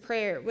pre-service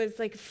prayer was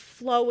like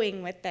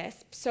flowing with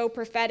this so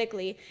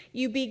prophetically.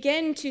 You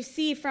begin to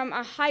see from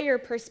a higher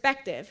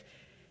perspective.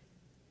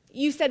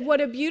 You said,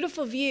 what a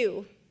beautiful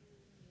view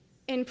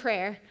in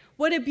prayer.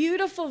 What a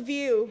beautiful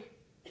view.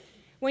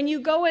 When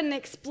you go and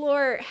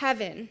explore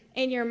heaven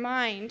in your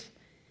mind,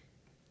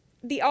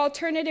 the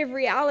alternative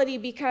reality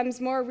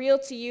becomes more real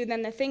to you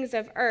than the things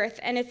of earth.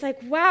 And it's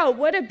like, wow,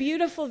 what a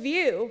beautiful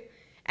view.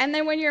 And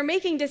then when you're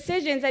making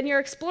decisions and you're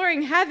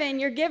exploring heaven,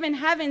 you're given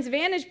heaven's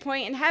vantage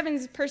point and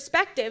heaven's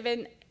perspective.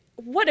 And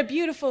what a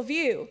beautiful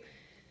view.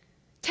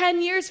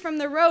 10 years from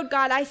the road,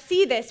 God, I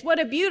see this. What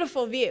a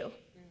beautiful view.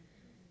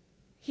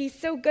 He's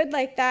so good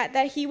like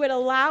that he would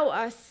allow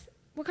us.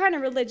 What kind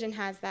of religion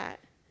has that?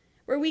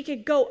 Where we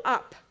could go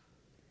up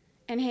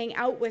and hang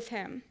out with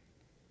him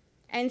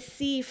and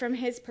see from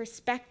his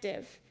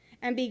perspective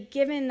and be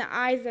given the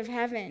eyes of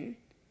heaven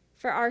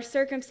for our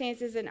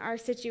circumstances and our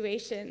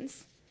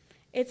situations.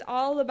 It's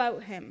all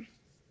about him.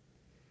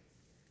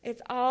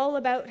 It's all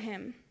about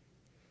him.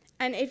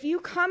 And if you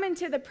come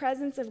into the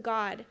presence of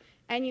God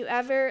and you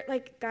ever,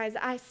 like, guys,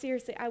 I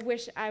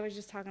wish I was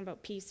just talking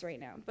about peace right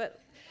now,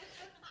 but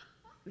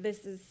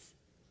this is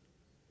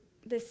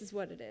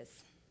what it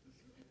is.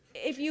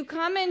 If you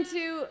come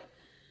into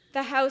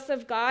the house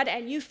of God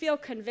and you feel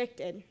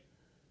convicted,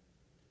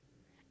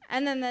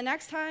 and then the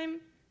next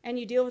time, and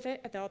you deal with it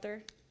at the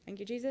altar,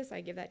 thank you, Jesus,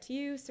 I give that to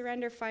you,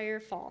 surrender,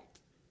 fire, fall.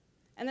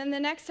 And then the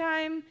next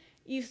time,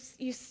 you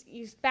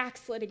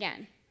backslid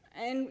again,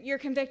 and you're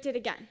convicted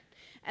again.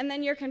 And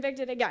then you're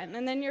convicted again,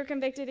 and then you're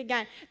convicted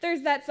again.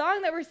 There's that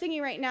song that we're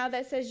singing right now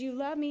that says, you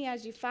love me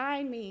as you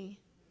find me.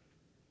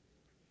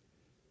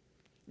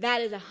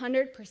 That is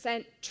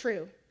 100%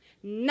 true.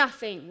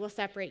 Nothing will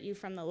separate you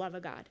from the love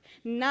of God.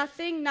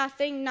 Nothing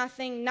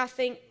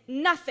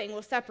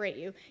will separate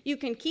you. You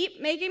can keep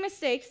making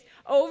mistakes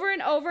over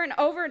and over and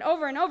over and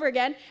over and over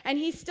again, and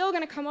he's still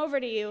going to come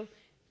over to you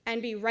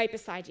and be right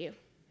beside you.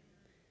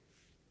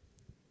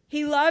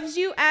 He loves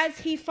you as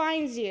he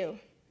finds you.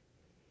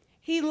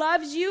 He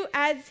loves you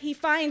as he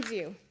finds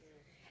you.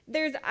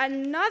 There's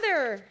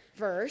another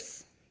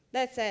verse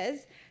that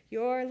says,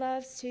 your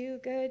love's too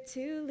good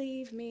to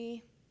leave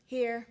me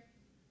here.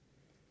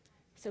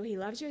 So he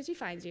loves you as he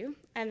finds you,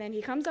 and then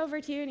he comes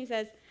over to you and he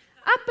says,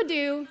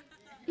 up-a-doo.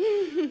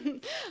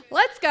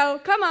 Let's go.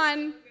 Come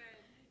on.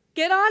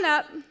 Get on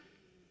up.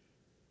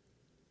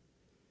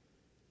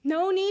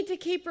 No need to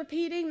keep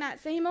repeating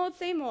that same old.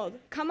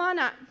 Come on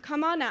up.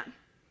 Come on up.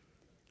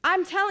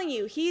 I'm telling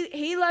you,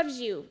 he loves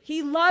you.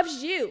 He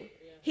loves you.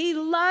 He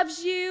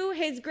loves you.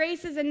 His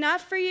grace is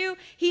enough for you.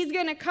 He's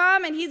going to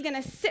come and he's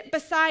going to sit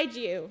beside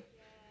you.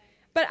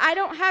 But I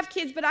don't have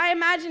kids, but I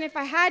imagine if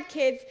I had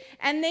kids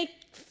and they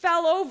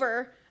fell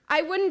over,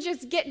 I wouldn't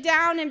just get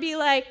down and be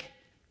like,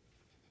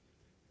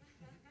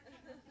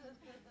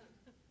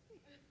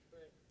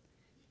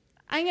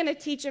 I'm going to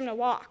teach him to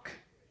walk.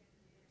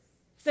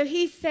 So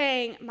he's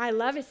saying, my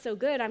love is so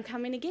good, I'm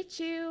coming to get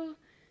you,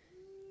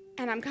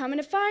 and I'm coming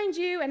to find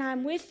you, and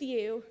I'm with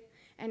you.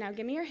 And now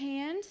give me your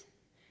hand.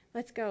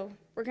 Let's go.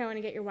 We're going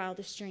to get your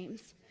wildest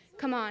dreams.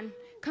 Come on.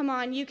 Come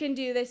on. You can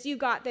do this. You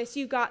got this.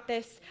 You got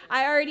this.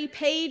 I already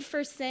paid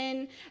for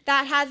sin.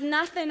 That has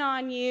nothing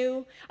on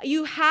you.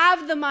 You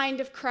have the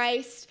mind of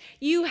Christ.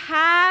 You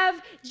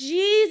have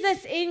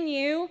Jesus in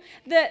you.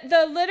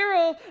 The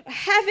literal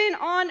heaven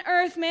on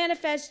earth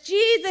manifest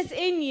Jesus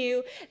in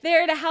you,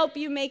 there to help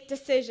you make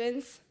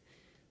decisions.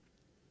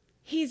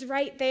 He's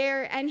right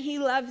there, and he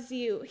loves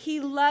you. He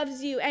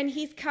loves you, and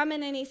he's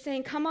coming, and he's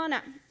saying, come on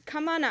up.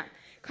 Come on up.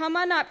 Come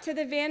on up to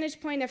the vantage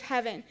point of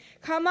heaven.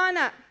 Come on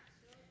up.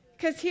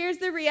 Because here's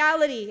the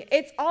reality.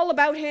 It's all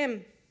about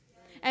him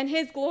and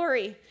his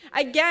glory.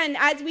 Again,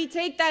 as we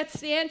take that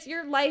stance,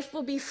 your life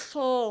will be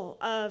full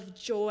of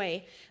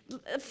joy.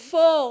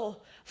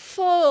 Full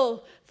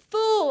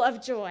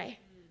of joy.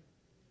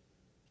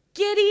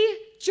 Giddy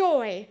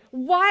joy.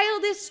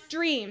 Wildest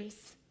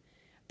dreams.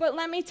 But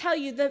let me tell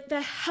you,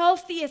 the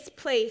healthiest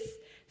place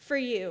for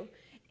you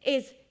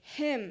is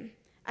him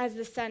as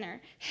the center.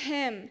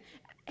 Him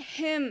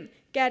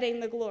getting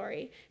the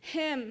glory.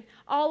 Him,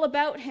 all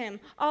about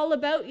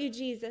you,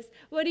 Jesus.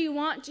 What do you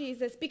want,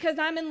 Jesus? Because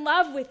I'm in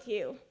love with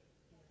you.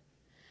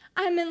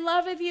 I'm in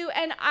love with you,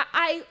 and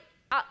I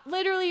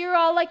literally, you're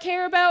all I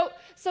care about,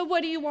 so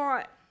what do you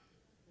want?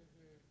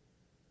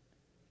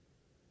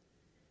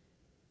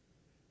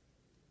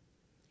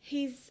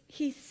 He's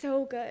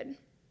so good.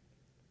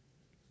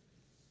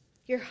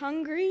 You're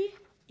hungry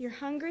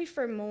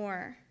for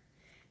more,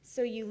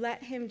 so you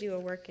let him do a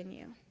work in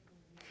you.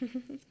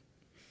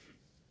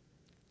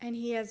 And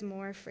he has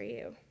more for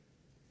you.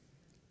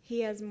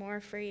 He has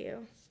more for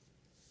you.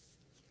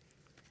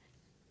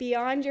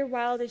 Beyond your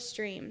wildest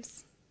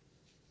dreams.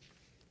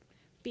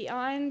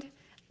 Beyond,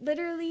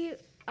 literally,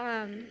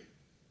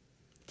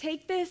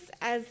 take this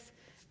as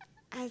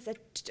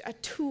a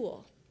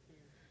tool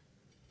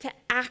to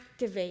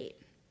activate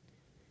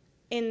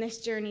in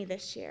this journey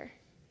this year.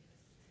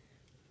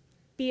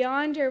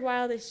 Beyond your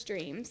wildest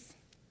dreams.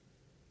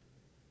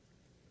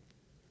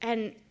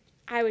 And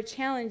I would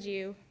challenge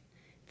you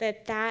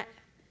that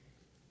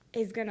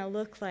is going to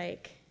look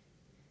like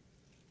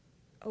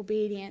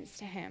obedience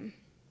to him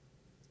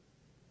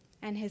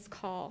and his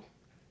call,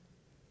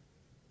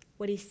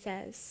 what he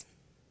says.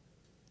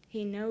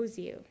 He knows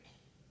you,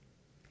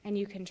 and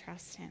you can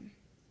trust him.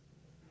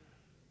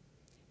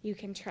 You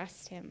can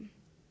trust him.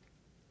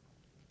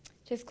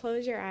 Just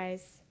close your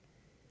eyes.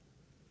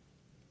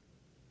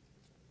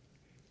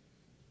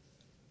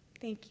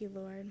 Thank you,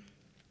 Lord.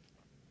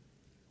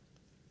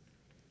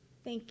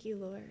 Thank you,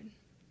 Lord.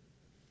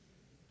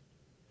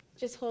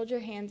 Just hold your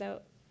hands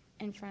out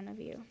in front of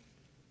you.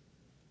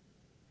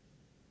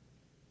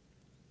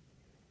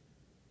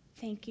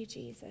 Thank you,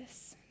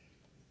 Jesus.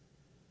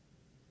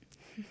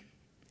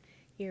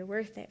 You're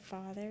worth it,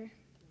 Father.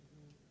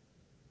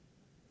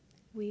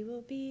 We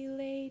will be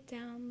laid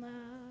down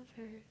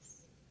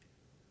lovers.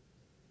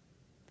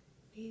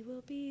 We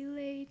will be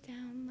laid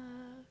down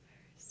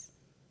lovers.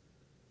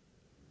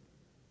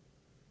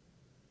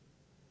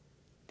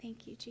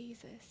 Thank you,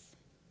 Jesus.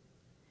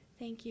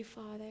 Thank you,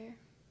 Father.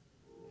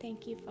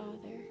 Thank you,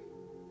 Father.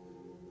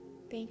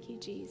 Thank you,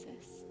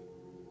 Jesus.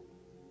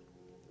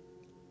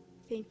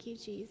 Thank you,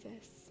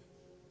 Jesus.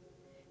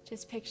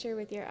 Just picture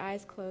with your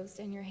eyes closed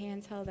and your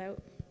hands held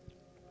out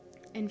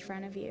in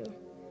front of you,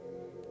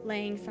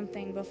 laying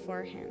something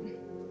before him.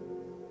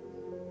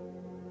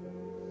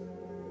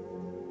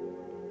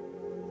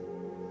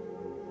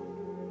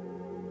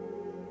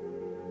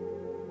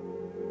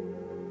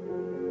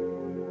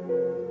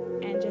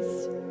 And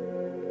just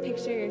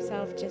picture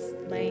yourself just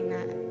laying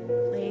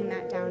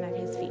that down at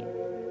his feet.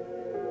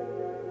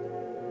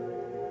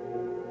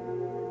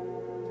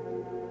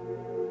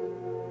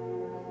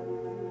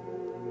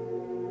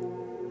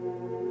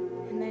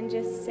 And then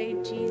just say,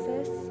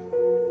 Jesus,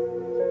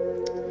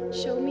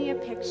 show me a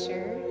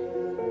picture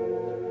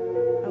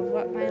of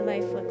what my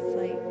life looks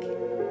like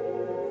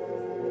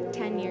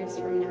 10 years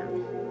from now.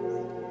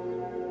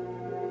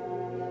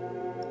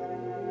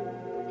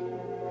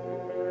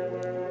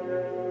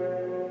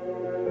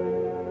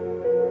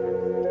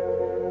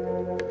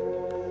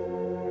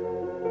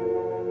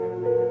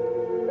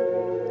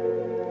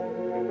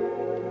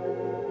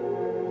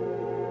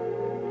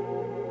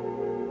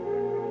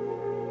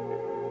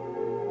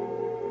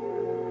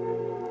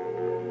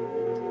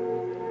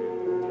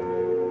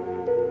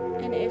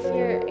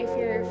 If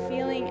you're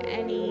feeling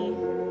any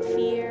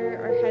fear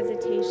or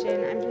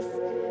hesitation, I'm just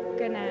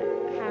gonna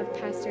have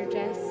Pastor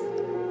Jess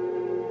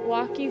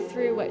walk you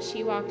through what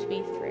she walked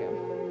me through.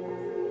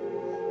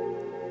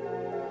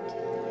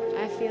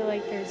 I feel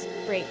like there's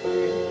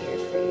breakthrough here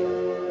for you.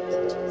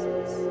 Thank you,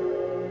 Jesus.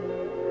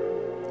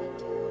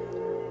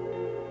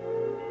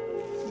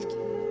 Thank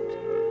you.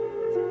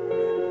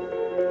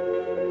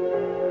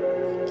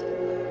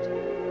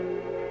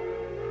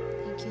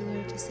 Thank you,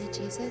 Lord. Just say,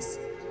 Jesus,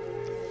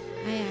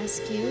 I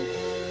ask you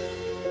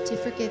to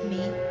forgive me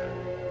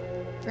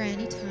for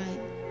any time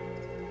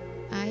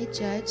I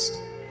judged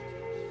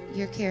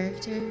your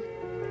character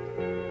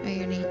or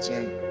your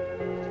nature.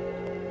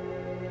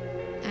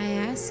 I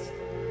ask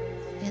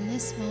in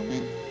this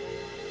moment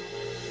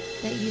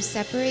that you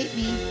separate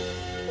me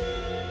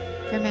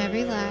from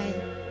every lie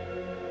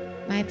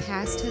my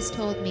past has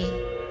told me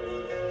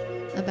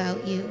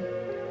about you.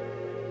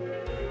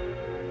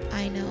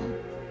 I know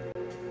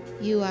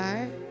you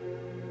are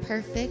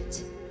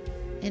perfect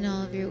in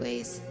all of your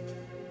ways.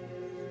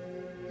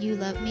 You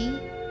love me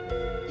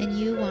and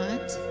you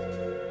want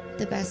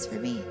the best for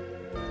me.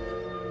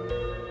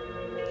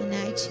 And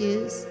I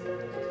choose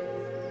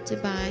to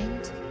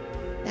bind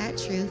that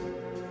truth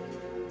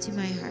to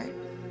my heart.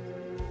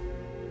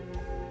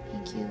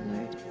 Thank you,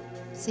 Lord.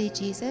 Say,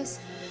 Jesus,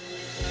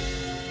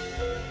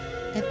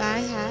 if I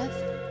have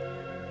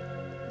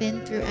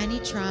been through any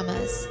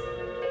traumas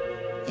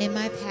in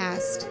my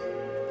past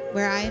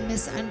where I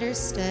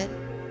misunderstood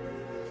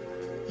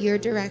your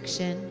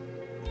direction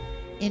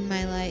in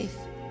my life,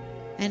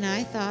 and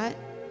I thought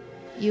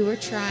you were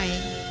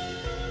trying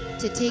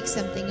to take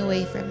something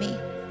away from me,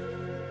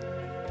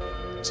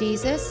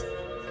 Jesus,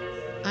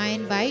 I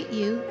invite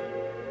you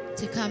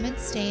to come and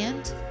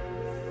stand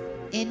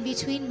in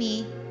between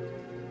me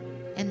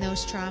and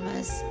those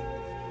traumas.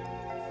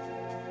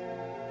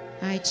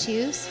 I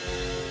choose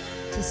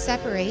to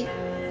separate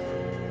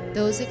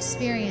those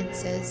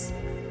experiences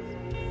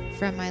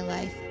from my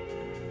life.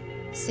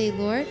 Say,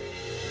 Lord,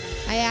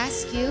 I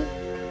ask you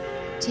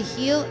to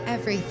heal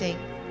everything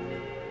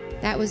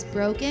that was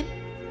broken,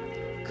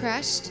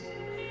 crushed,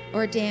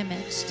 or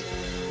damaged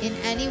in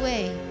any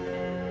way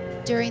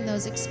during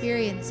those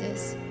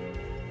experiences.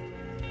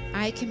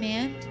 I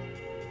command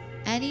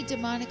any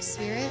demonic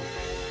spirit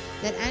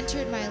that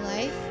entered my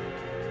life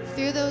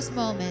through those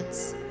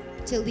moments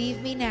to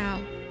leave me now.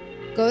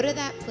 Go to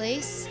that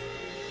place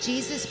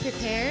Jesus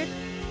prepared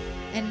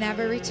and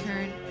never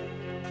return.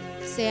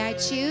 Say, I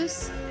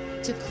choose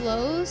to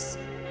close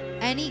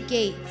any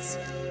gates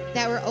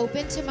that were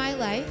open to my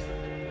life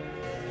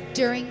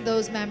during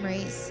those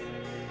memories.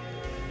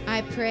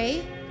 I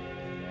pray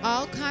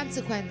all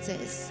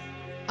consequences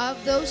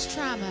of those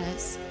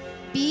traumas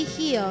be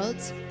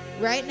healed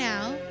right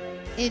now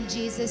in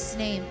Jesus'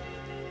 name.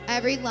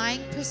 Every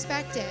lying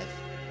perspective,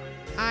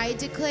 I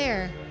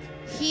declare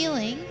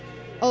healing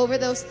over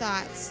those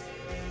thoughts.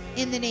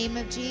 In the name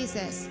of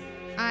Jesus,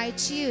 I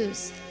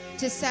choose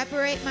to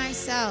separate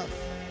myself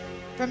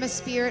from a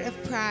spirit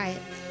of pride,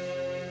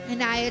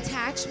 and I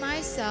attach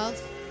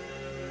myself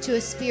to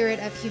a spirit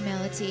of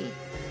humility.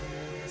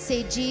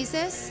 Say,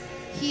 Jesus,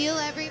 heal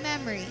every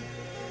memory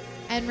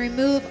and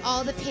remove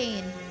all the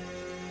pain.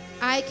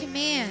 I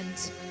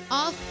command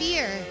all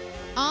fear,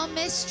 all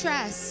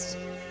mistrust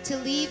to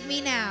leave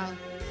me now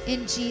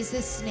in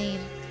Jesus'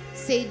 name.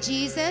 Say,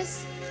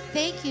 Jesus,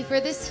 thank you for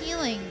this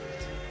healing.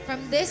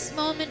 From this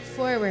moment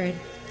forward,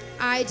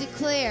 I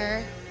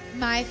declare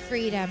my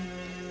freedom,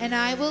 and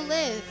I will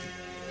live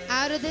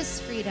out of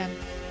this freedom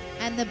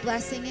and the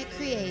blessing it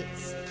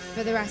creates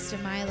for the rest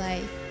of my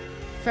life.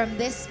 From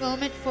this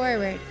moment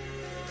forward,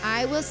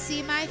 I will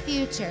see my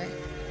future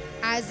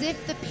as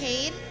if the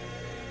pain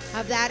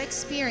of that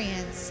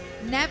experience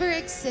never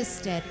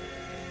existed,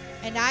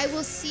 and I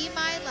will see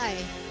my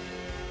life,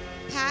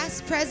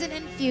 past, present,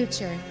 and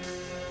future,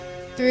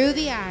 through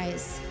the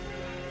eyes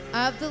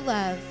of the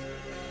love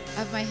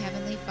of my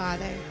Heavenly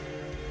Father.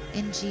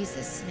 In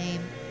Jesus'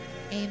 name,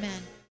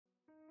 amen.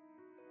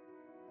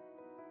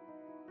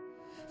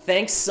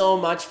 Thanks so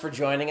much for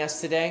joining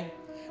us today.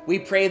 We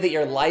pray that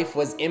your life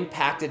was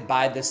impacted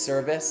by this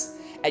service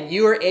and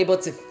you are able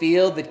to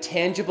feel the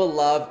tangible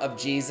love of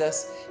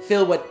Jesus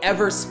fill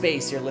whatever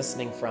space you're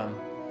listening from.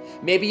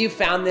 Maybe you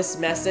found this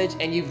message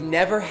and you've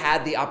never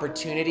had the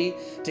opportunity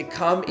to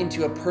come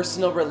into a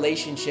personal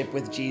relationship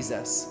with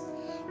Jesus,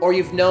 or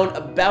you've known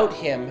about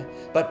him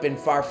but been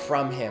far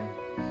from him.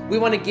 We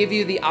want to give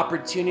you the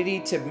opportunity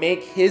to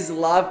make his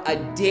love a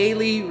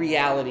daily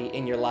reality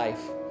in your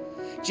life.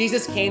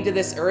 Jesus came to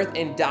this earth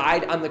and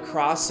died on the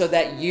cross so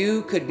that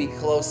you could be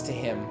close to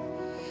him.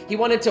 He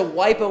wanted to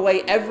wipe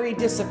away every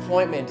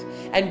disappointment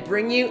and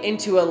bring you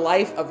into a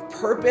life of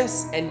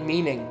purpose and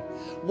meaning,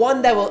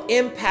 one that will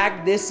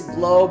impact this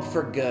globe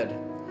for good.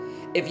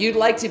 If you'd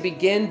like to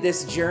begin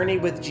this journey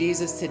with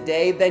Jesus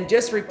today, then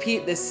just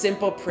repeat this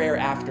simple prayer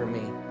after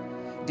me.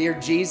 Dear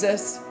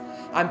Jesus,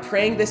 I'm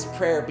praying this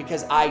prayer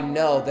because I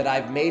know that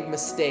I've made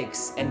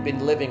mistakes and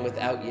been living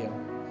without you.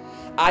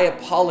 I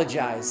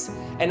apologize,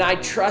 and I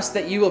trust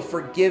that you will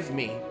forgive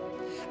me.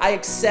 I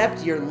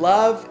accept your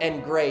love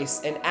and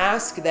grace and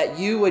ask that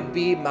you would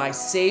be my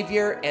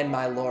Savior and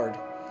my Lord.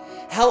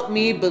 Help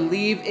me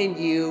believe in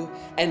you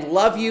and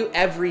love you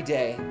every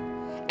day,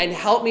 and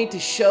help me to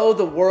show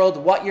the world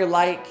what you're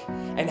like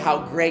and how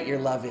great your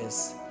love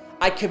is.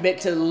 I commit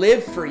to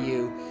live for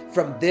you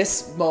from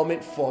this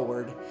moment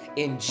forward.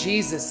 In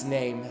Jesus'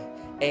 name,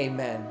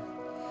 amen.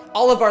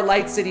 All of our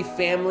Light City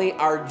family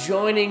are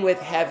joining with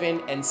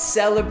heaven and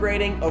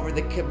celebrating over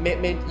the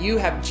commitment you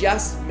have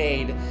just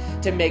made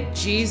to make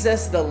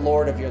Jesus the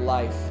Lord of your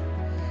life.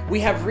 We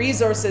have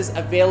resources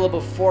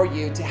available for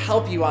you to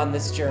help you on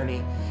this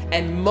journey.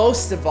 And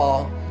most of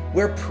all,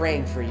 we're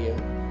praying for you.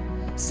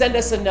 Send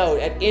us a note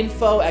at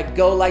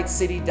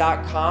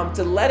info@golightcity.com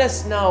to let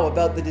us know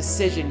about the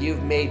decision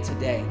you've made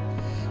today.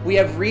 We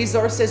have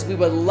resources we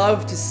would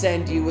love to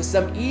send you with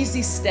some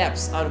easy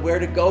steps on where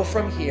to go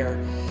from here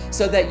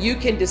so that you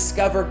can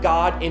discover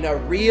God in a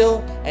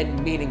real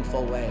and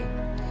meaningful way.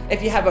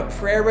 If you have a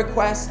prayer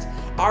request,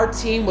 our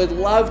team would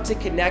love to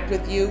connect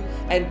with you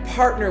and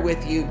partner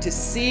with you to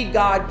see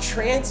God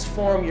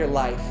transform your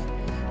life.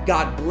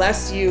 God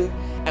bless you,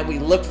 and we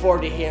look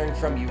forward to hearing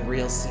from you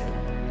real soon.